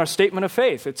 It's in our statement of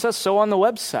faith. It says so on the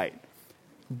website.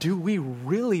 Do we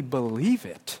really believe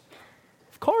it?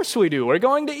 Of course we do. We're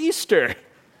going to Easter.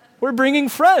 We're bringing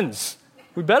friends.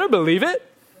 We better believe it.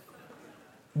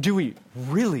 Do we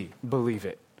really believe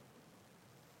it?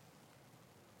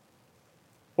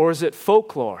 Or is it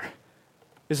folklore?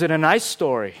 Is it a nice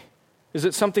story? Is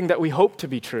it something that we hope to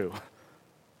be true?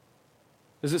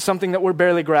 Is it something that we're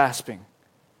barely grasping?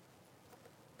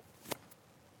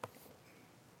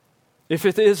 If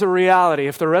it is a reality,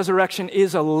 if the resurrection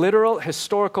is a literal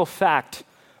historical fact,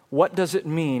 what does it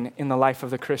mean in the life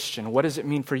of the Christian? What does it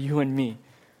mean for you and me?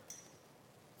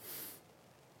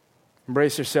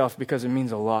 Embrace yourself because it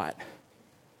means a lot.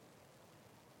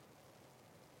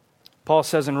 Paul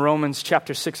says in Romans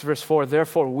chapter 6, verse 4,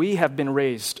 "Therefore we have been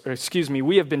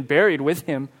buried with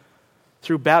him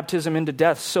through baptism into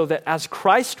death, so that as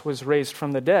Christ was raised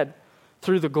from the dead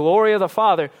through the glory of the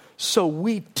Father, so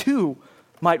we too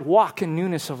might walk in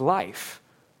newness of life."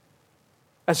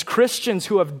 As Christians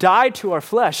who have died to our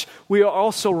flesh, we are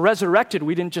also resurrected.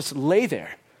 We didn't just lay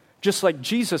there, just like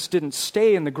Jesus didn't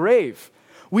stay in the grave.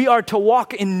 We are to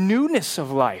walk in newness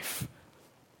of life.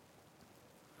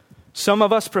 Some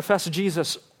of us profess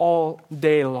Jesus all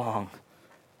day long.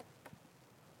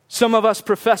 Some of us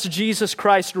profess Jesus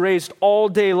Christ raised all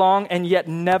day long and yet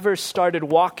never started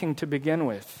walking to begin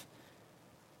with.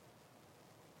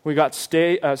 We got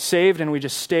saved and we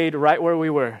just stayed right where we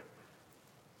were.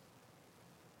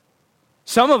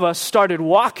 Some of us started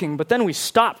walking, but then we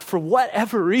stopped for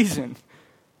whatever reason.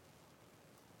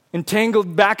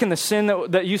 entangled back in the sin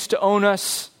that used to own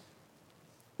us.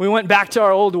 We went back to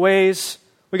our old ways.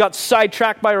 We got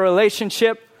sidetracked by a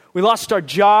relationship. We lost our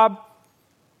job.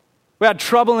 We had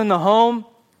trouble in the home.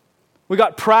 We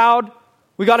got proud.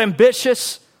 We got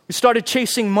ambitious. We started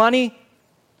chasing money.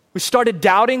 We started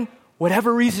doubting.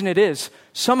 Whatever reason it is,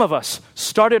 some of us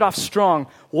started off strong,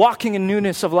 walking in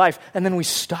newness of life, and then we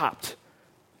stopped.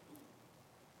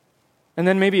 And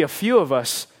then maybe a few of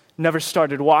us never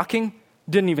started walking,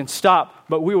 didn't even stop,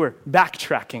 but we were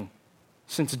backtracking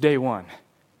since day one.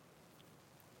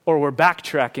 Or we're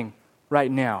backtracking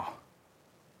right now.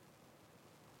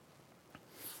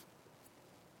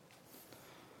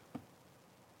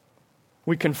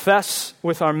 We confess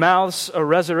with our mouths a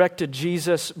resurrected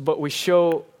Jesus, but we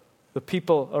show the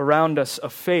people around us a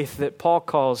faith that Paul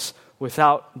calls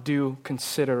without due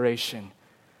consideration,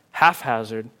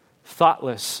 haphazard,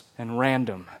 thoughtless, and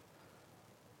random.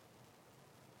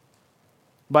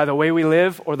 By the way we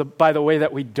live or by the way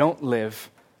that we don't live,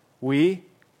 we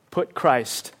put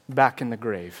Christ back in the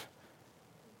grave.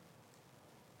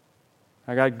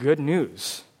 I got good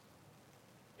news.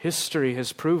 History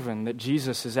has proven that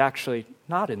Jesus is actually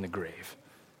not in the grave.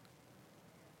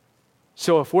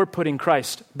 So if we're putting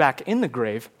Christ back in the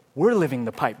grave, we're living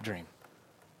the pipe dream.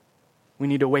 We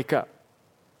need to wake up.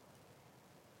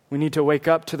 We need to wake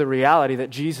up to the reality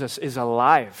that Jesus is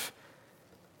alive.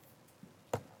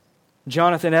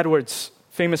 Jonathan Edwards,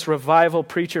 famous revival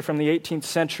preacher from the 18th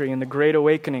century in the Great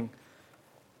Awakening,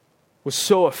 was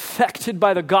so affected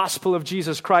by the gospel of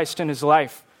Jesus Christ in his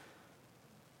life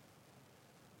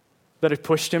that it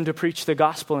pushed him to preach the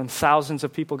gospel, and thousands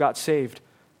of people got saved.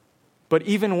 But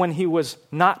even when he was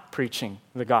not preaching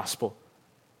the gospel,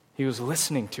 he was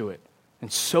listening to it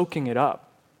and soaking it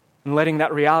up and letting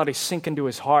that reality sink into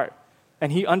his heart.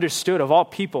 And he understood, of all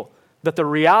people, that the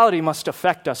reality must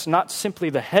affect us, not simply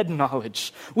the head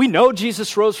knowledge. We know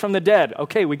Jesus rose from the dead.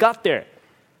 Okay, we got there.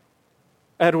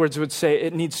 Edwards would say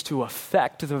it needs to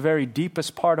affect the very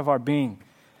deepest part of our being.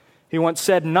 He once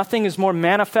said, "Nothing is more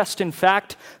manifest in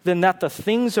fact than that the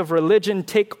things of religion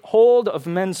take hold of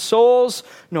men's souls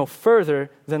no further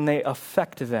than they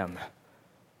affect them."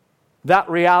 That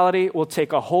reality will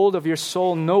take a hold of your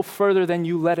soul no further than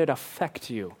you let it affect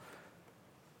you.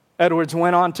 Edwards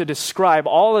went on to describe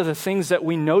all of the things that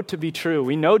we know to be true.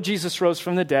 We know Jesus rose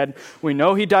from the dead. We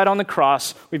know he died on the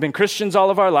cross. We've been Christians all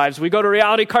of our lives. We go to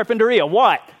Reality Carpinteria.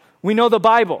 What? We know the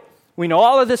Bible. We know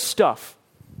all of this stuff.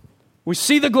 We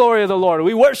see the glory of the Lord.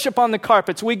 We worship on the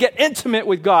carpets. We get intimate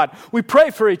with God. We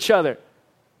pray for each other.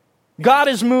 God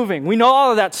is moving. We know all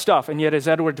of that stuff. And yet, as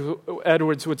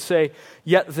Edwards would say,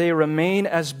 yet they remain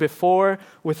as before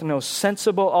with no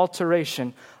sensible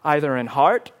alteration, either in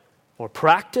heart or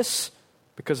practice,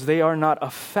 because they are not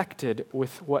affected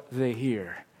with what they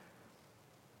hear.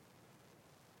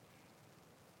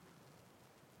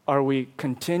 Are we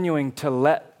continuing to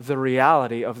let the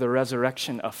reality of the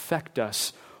resurrection affect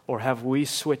us, or have we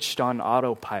switched on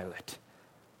autopilot?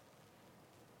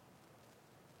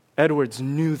 Edwards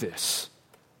knew this.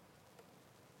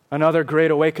 Another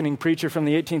great awakening preacher from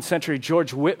the 18th century,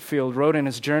 George Whitefield, wrote in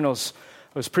his journals,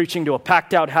 "I was preaching to a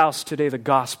packed-out house today the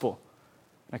gospel.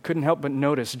 I couldn't help but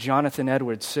notice Jonathan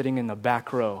Edwards sitting in the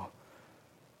back row.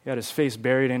 He had his face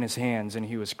buried in his hands, and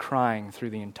he was crying through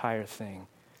the entire thing.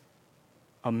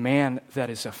 A man that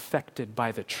is affected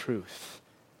by the truth.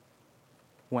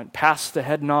 Went past the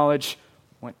head knowledge,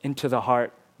 went into the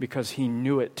heart because he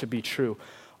knew it to be true.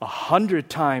 100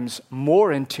 times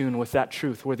more in tune with that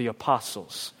truth were the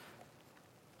apostles.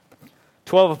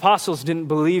 12 apostles didn't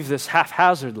believe this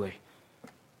haphazardly.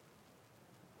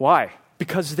 Why?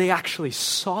 Because they actually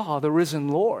saw the risen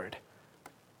Lord.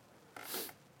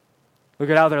 Look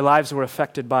at how their lives were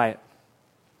affected by it.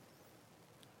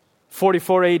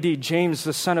 44 AD, James,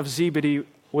 the son of Zebedee,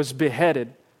 was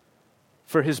beheaded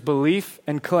for his belief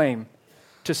and claim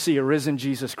to see a risen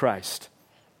Jesus Christ.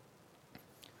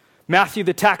 Matthew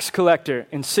the tax collector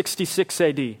in 66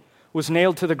 AD was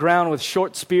nailed to the ground with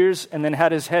short spears and then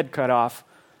had his head cut off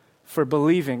for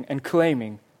believing and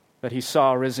claiming that he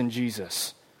saw a risen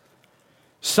Jesus.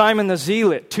 Simon the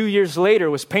Zealot, 2 years later,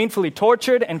 was painfully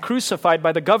tortured and crucified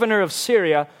by the governor of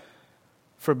Syria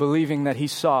for believing that he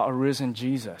saw a risen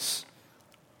Jesus.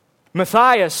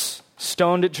 Matthias,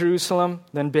 stoned at Jerusalem,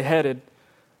 then beheaded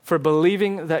for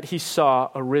believing that he saw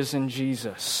a risen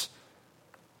Jesus.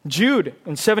 Jude,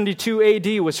 in 72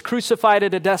 AD, was crucified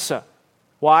at Edessa.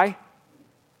 Why?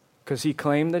 Because he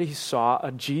claimed that he saw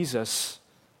a Jesus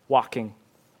walking.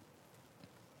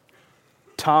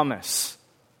 Thomas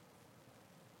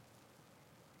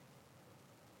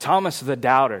the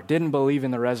doubter, didn't believe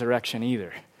in the resurrection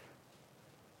either.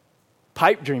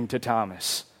 Pipe dream to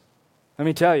Thomas. Let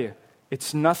me tell you,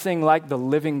 it's nothing like the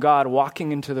living God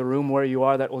walking into the room where you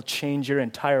are that will change your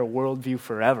entire worldview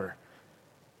forever.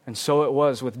 And so it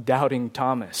was with doubting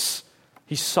Thomas.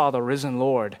 He saw the risen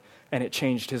Lord, and it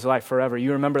changed his life forever.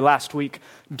 You remember last week,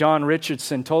 Don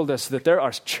Richardson told us that there are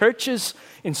churches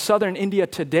in southern India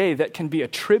today that can be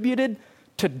attributed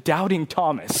to doubting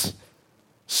Thomas,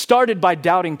 started by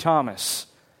doubting Thomas.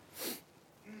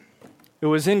 It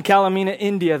was in Kalamina,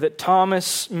 India, that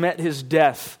Thomas met his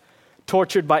death,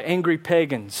 tortured by angry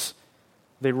pagans.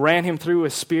 They ran him through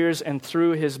with spears and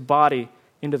threw his body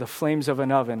into the flames of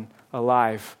an oven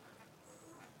alive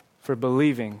for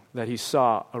believing that he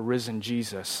saw a risen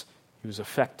Jesus. He was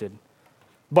affected.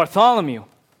 Bartholomew,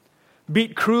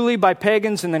 beat cruelly by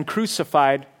pagans and then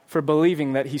crucified for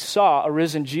believing that he saw a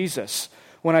risen Jesus.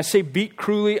 When I say beat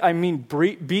cruelly, I mean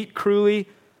beat cruelly.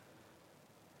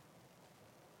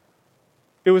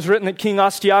 It was written that King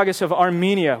Astyages of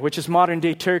Armenia, which is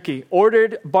modern-day Turkey,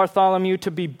 ordered Bartholomew to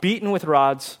be beaten with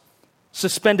rods,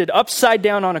 suspended upside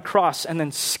down on a cross, and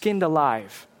then skinned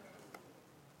alive.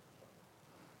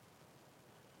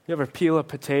 You ever peel a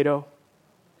potato?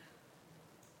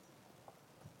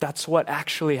 That's what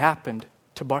actually happened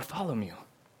to Bartholomew.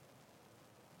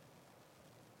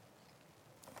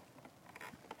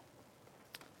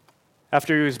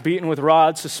 After he was beaten with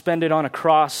rods, suspended on a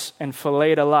cross, and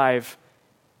filleted alive,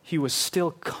 he was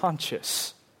still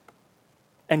conscious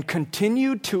and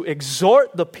continued to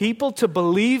exhort the people to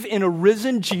believe in a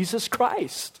risen Jesus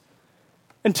Christ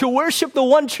and to worship the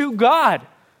one true God.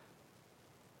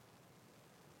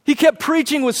 He kept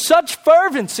preaching with such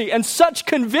fervency and such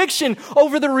conviction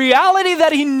over the reality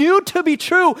that he knew to be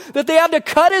true that they had to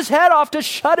cut his head off to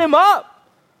shut him up.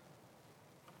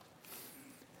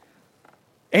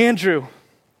 Andrew,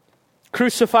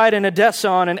 crucified in Edessa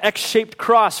on an X-shaped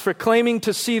cross for claiming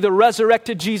to see the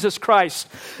resurrected Jesus Christ.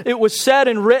 It was said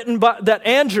and written that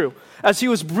Andrew, as he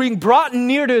was being brought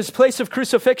near to his place of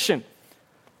crucifixion,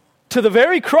 to the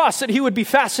very cross that he would be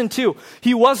fastened to,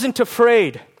 he wasn't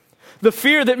afraid. The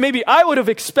fear that maybe I would have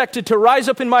expected to rise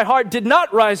up in my heart did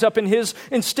not rise up in his.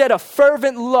 Instead, a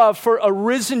fervent love for a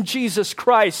risen Jesus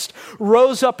Christ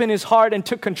rose up in his heart and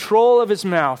took control of his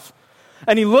mouth.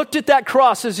 And he looked at that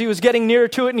cross as he was getting nearer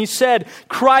to it, and he said,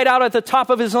 cried out at the top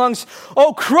of his lungs,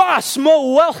 "O cross,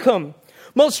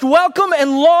 most welcome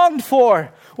and longed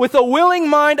for. With a willing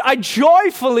mind, I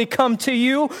joyfully come to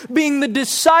you, being the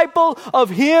disciple of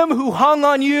him who hung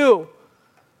on you."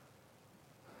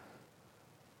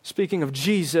 Speaking of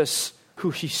Jesus, who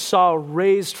he saw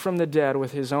raised from the dead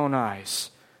with his own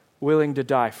eyes, willing to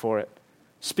die for it.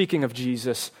 Speaking of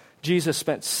Jesus, Jesus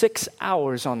spent 6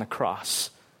 hours on the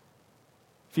cross.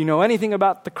 If you know anything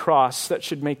about the cross, that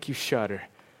should make you shudder.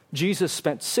 Jesus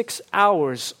spent 6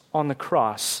 hours on the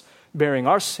cross, bearing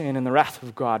our sin and the wrath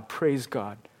of God. Praise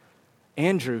God.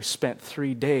 Andrew spent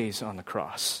 3 days on the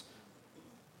cross.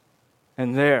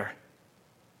 And there,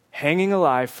 hanging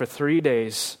alive for 3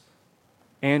 days,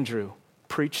 Andrew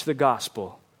preached the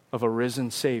gospel of a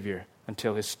risen Savior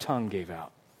until his tongue gave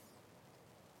out.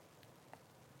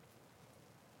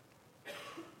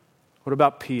 What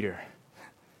about Peter?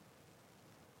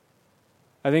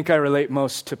 I think I relate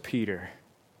most to Peter.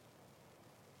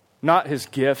 Not his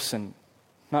gifts and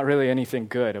not really anything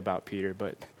good about Peter,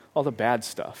 but all the bad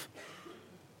stuff.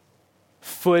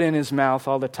 Foot in his mouth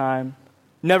all the time.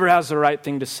 Never has the right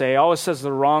thing to say. Always says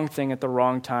the wrong thing at the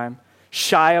wrong time.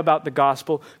 Shy about the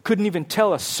gospel. Couldn't even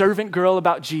tell a servant girl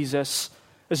about Jesus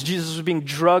as Jesus was being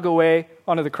dragged away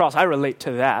onto the cross. I relate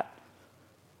to that.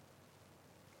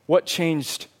 What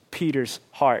changed Peter's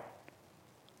heart?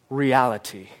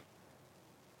 Reality.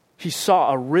 He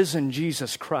saw a risen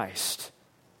Jesus Christ.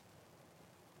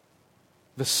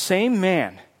 The same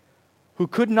man who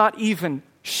could not even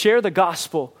share the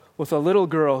gospel with a little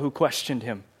girl who questioned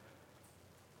him.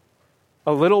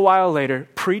 A little while later,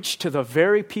 preached to the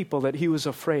very people that he was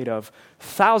afraid of.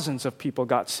 Thousands of people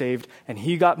got saved, and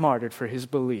he got martyred for his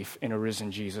belief in a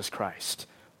risen Jesus Christ.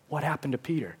 What happened to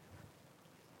Peter?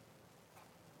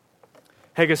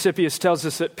 Hegesippus tells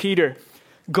us that Peter,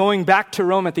 going back to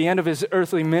Rome at the end of his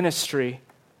earthly ministry,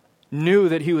 knew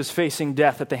that he was facing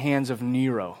death at the hands of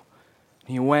Nero.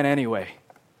 He went anyway.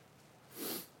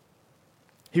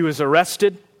 He was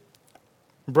arrested,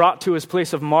 brought to his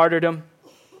place of martyrdom,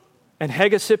 and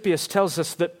Hegesippus tells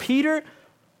us that Peter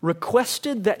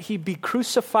requested that he be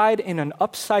crucified in an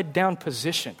upside-down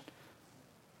position.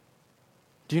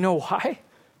 Do you know why?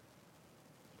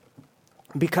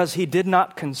 Because he did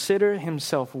not consider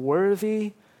himself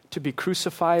worthy to be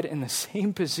crucified in the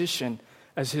same position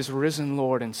as his risen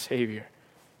Lord and Savior.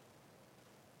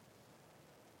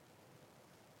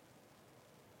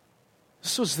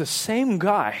 This was the same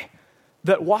guy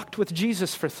that walked with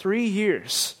Jesus for 3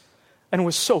 years and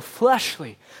was so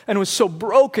fleshly and was so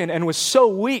broken and was so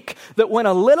weak that when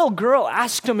a little girl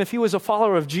asked him if he was a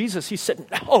follower of Jesus, he said,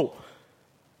 "No,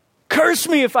 curse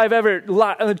me if I've ever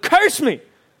lied. Curse me.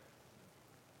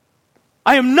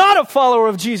 I am not a follower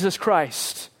of Jesus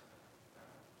Christ."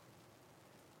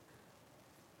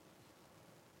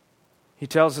 He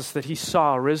tells us that he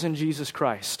saw a risen Jesus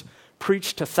Christ,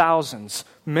 preached to thousands,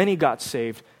 many got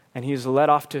saved, and he is led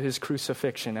off to his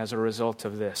crucifixion as a result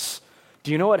of this.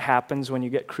 Do you know what happens when you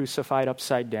get crucified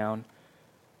upside down?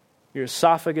 Your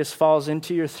esophagus falls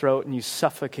into your throat and you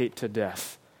suffocate to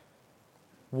death.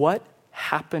 What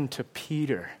happened to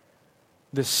Peter,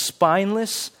 the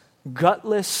spineless,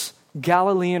 gutless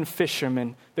Galilean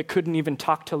fisherman that couldn't even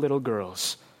talk to little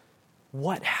girls?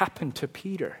 What happened to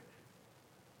Peter?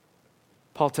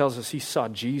 Paul tells us he saw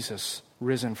Jesus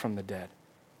risen from the dead.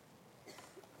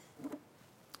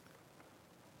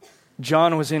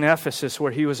 John was in Ephesus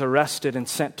where he was arrested and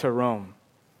sent to Rome.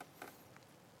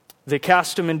 They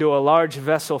cast him into a large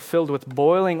vessel filled with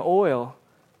boiling oil,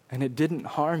 and it didn't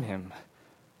harm him.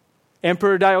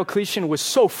 Emperor Diocletian was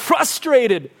so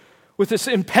frustrated with this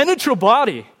impenetrable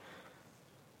body,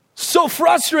 so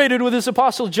frustrated with his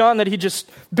apostle John that he just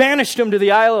banished him to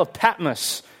the Isle of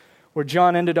Patmos, where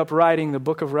John ended up writing the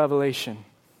book of Revelation.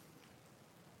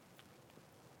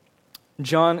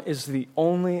 John is the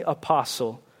only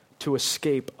apostle to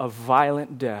escape a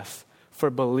violent death for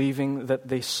believing that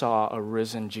they saw a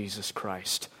risen Jesus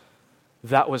Christ.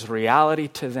 That was reality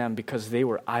to them because they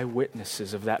were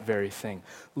eyewitnesses of that very thing.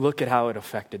 Look at how it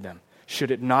affected them. Should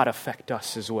it not affect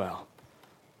us as well?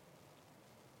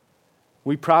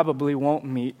 We probably won't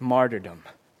meet martyrdom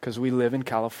because we live in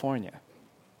California.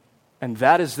 And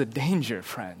that is the danger,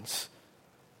 friends.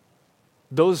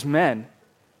 Those men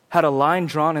had a line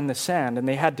drawn in the sand and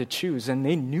they had to choose, and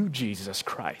they knew Jesus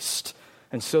Christ.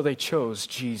 And so they chose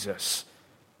Jesus.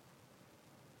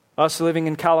 Us living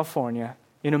in California,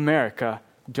 in America,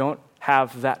 don't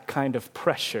have that kind of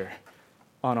pressure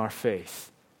on our faith.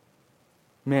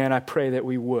 Man, I pray that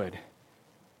we would.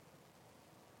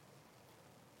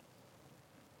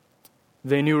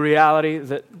 They knew reality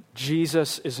that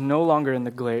Jesus is no longer in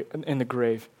the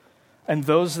grave. And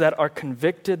those that are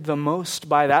convicted the most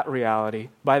by that reality,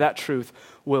 by that truth,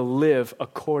 will live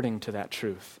according to that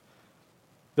truth.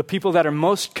 The people that are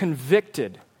most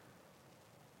convicted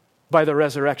by the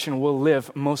resurrection will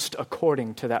live most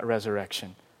according to that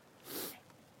resurrection.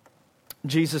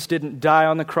 Jesus didn't die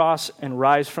on the cross and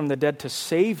rise from the dead to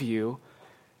save you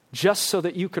just so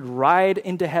that you could ride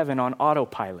into heaven on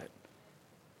autopilot.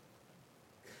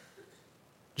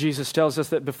 Jesus tells us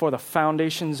that before the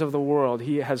foundations of the world,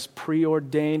 he has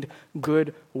preordained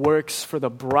good works for the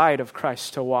bride of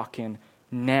Christ to walk in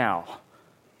now.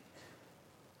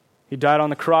 He died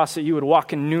on the cross that you would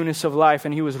walk in newness of life,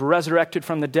 and he was resurrected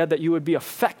from the dead that you would be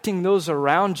affecting those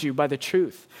around you by the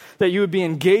truth, that you would be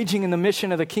engaging in the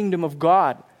mission of the kingdom of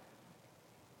God,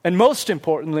 and most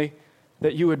importantly,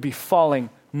 that you would be falling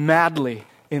madly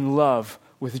in love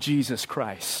with Jesus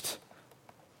Christ.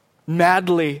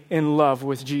 Madly in love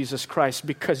with Jesus Christ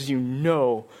because you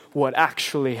know what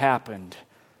actually happened.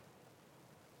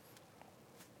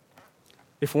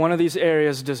 If one of these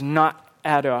areas does not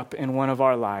add up in one of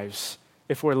our lives,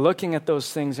 if we're looking at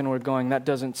those things and we're going, that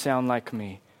doesn't sound like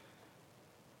me,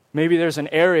 maybe there's an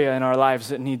area in our lives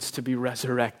that needs to be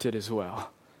resurrected as well.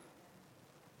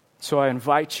 So I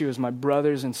invite you as my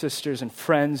brothers and sisters and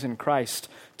friends in Christ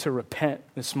to repent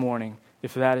this morning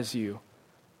if that is you.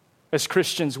 As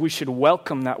Christians, we should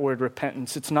welcome that word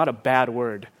repentance. It's not a bad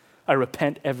word. I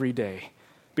repent every day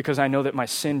because I know that my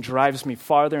sin drives me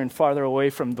farther and farther away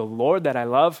from the Lord that I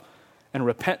love, and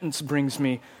repentance brings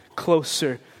me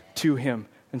closer to him.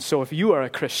 And so if you are a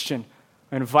Christian,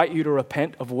 I invite you to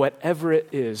repent of whatever it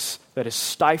is that is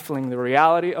stifling the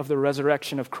reality of the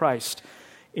resurrection of Christ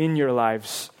in your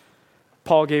lives.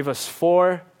 Paul gave us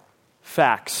 4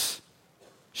 facts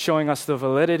showing us the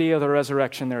validity of the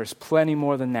resurrection. There is plenty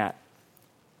more than that.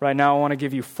 Right now, I want to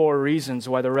give you 4 reasons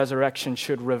why the resurrection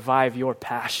should revive your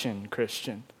passion,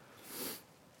 Christian.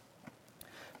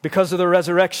 Because of the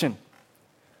resurrection,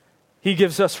 he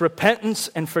gives us repentance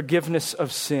and forgiveness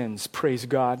of sins. Praise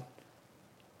God.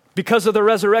 Because of the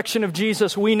resurrection of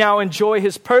Jesus, we now enjoy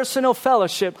his personal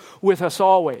fellowship with us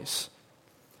always.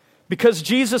 Because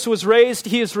Jesus was raised,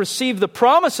 he has received the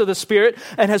promise of the Spirit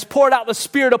and has poured out the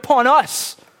Spirit upon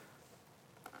us.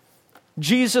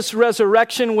 Jesus'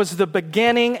 resurrection was the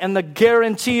beginning and the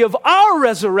guarantee of our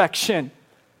resurrection.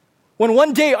 When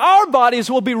one day our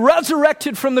bodies will be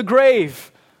resurrected from the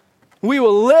grave We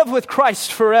will live with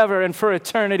Christ forever and for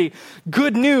eternity.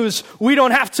 Good news, we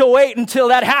don't have to wait until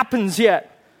that happens yet.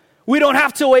 We don't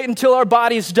have to wait until our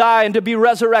bodies die and to be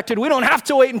resurrected. We don't have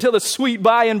to wait until the sweet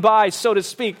by and by, so to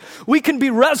speak. We can be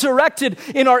resurrected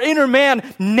in our inner man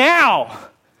now.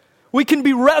 We can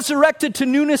be resurrected to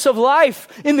newness of life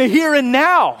in the here and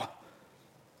now.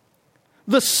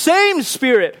 The same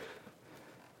Spirit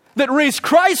that raised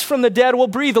Christ from the dead will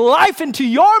breathe life into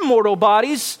your mortal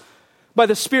bodies by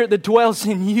the Spirit that dwells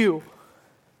in you.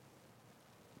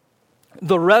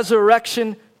 The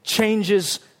resurrection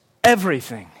changes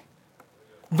everything.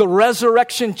 The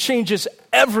resurrection changes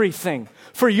everything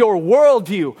for your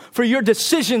worldview, for your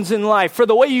decisions in life, for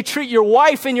the way you treat your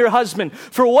wife and your husband,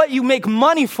 for what you make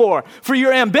money for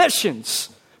your ambitions,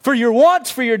 for your wants,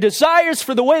 for your desires,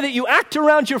 for the way that you act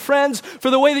around your friends, for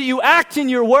the way that you act in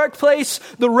your workplace.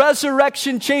 The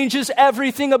resurrection changes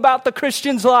everything about the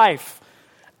Christian's life.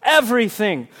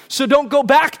 Everything. So don't go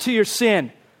back to your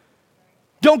sin.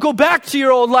 Don't go back to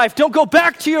your old life. Don't go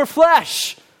back to your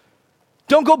flesh.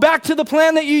 Don't go back to the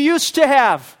plan that you used to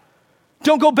have.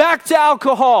 Don't go back to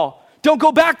alcohol. Don't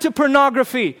go back to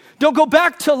pornography. Don't go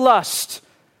back to lust.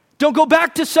 Don't go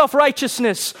back to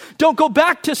self-righteousness. Don't go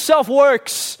back to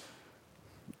self-works.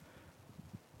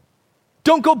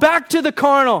 Don't go back to the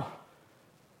carnal.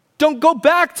 Don't go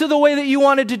back to the way that you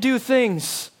wanted to do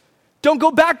things. Don't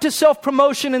go back to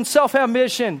self-promotion and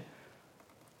self-ambition.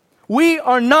 We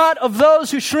are not of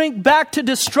those who shrink back to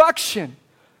destruction,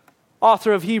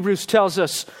 author of Hebrews tells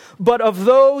us, but of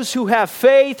those who have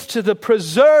faith to the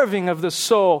preserving of the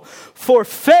soul. For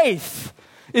faith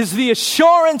is the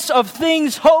assurance of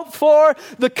things hoped for,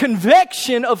 the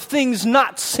conviction of things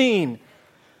not seen.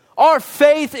 Our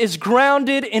faith is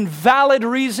grounded in valid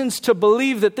reasons to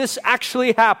believe that this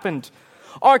actually happened.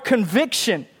 Our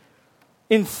conviction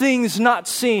in things not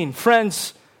seen.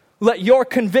 Friends, let your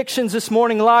convictions this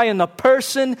morning lie in the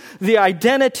person, the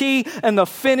identity, and the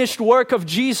finished work of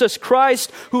Jesus Christ,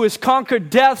 who has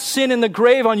conquered death, sin, and the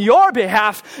grave on your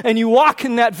behalf, and you walk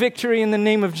in that victory in the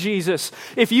name of Jesus.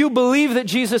 If you believe that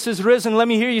Jesus is risen, let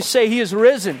me hear you say, He is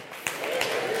risen.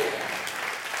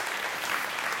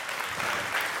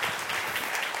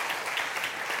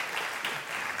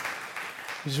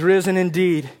 He's risen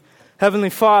indeed.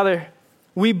 Heavenly Father,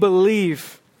 we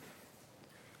believe.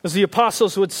 As the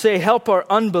apostles would say, help our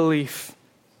unbelief.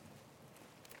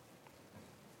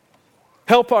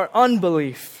 Help our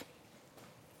unbelief.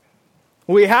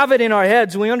 We have it in our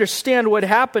heads. We understand what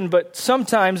happened, but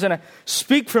sometimes, and I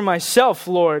speak for myself,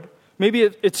 Lord, maybe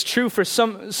it's true for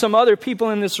some other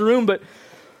people in this room, but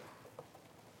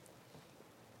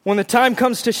when the time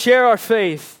comes to share our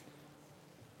faith,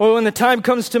 or when the time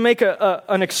comes to make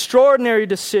an extraordinary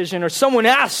decision, or someone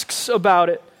asks about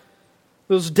it,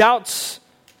 those doubts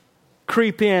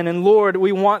creep in, and Lord,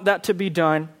 we want that to be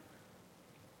done.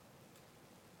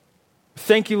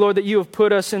 Thank you, Lord, that you have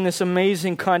put us in this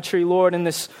amazing country, Lord, in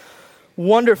this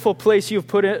wonderful place you've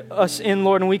put us in,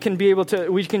 Lord, and we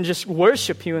can just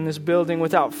worship you in this building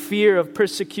without fear of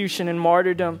persecution and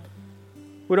martyrdom.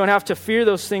 We don't have to fear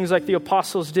those things like the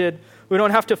apostles did. We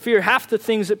don't have to fear half the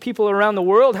things that people around the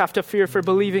world have to fear for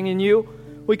believing in you.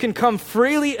 We can come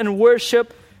freely and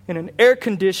worship in an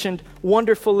air-conditioned,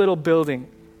 wonderful little building.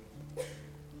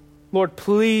 Lord,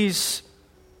 please,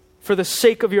 for the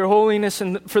sake of your holiness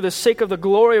and for the sake of the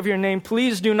glory of your name,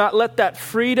 please do not let that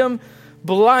freedom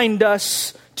blind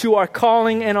us to our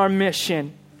calling and our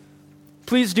mission.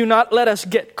 Please do not let us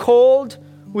get cold.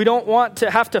 We don't want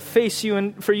to have to face you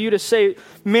and for you to say,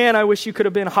 man, I wish you could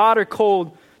have been hot or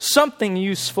cold, something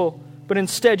useful, but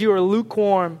instead you are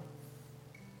lukewarm.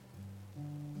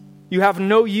 You have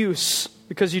no use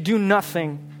because you do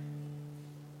nothing.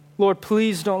 Lord,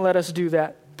 please don't let us do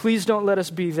that. Please don't let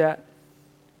us be that.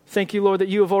 Thank you, Lord, that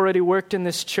you have already worked in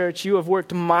this church. You have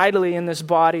worked mightily in this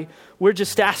body. We're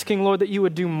just asking, Lord, that you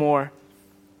would do more.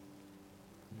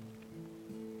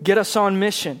 Get us on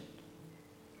mission.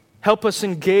 Help us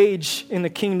engage in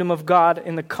the kingdom of God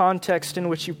in the context in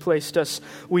which you placed us.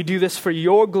 We do this for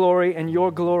your glory and your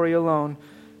glory alone.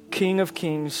 King of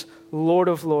kings, Lord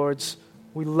of lords,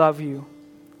 we love you.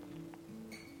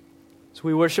 So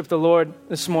we worship the Lord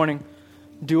this morning.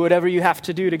 Do whatever you have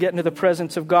to do to get into the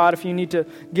presence of God. If you need to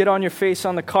get on your face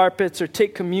on the carpets or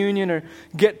take communion or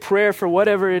get prayer for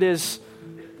whatever it is,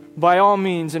 by all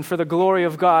means and for the glory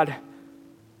of God,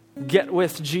 get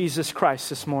with Jesus Christ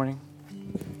this morning.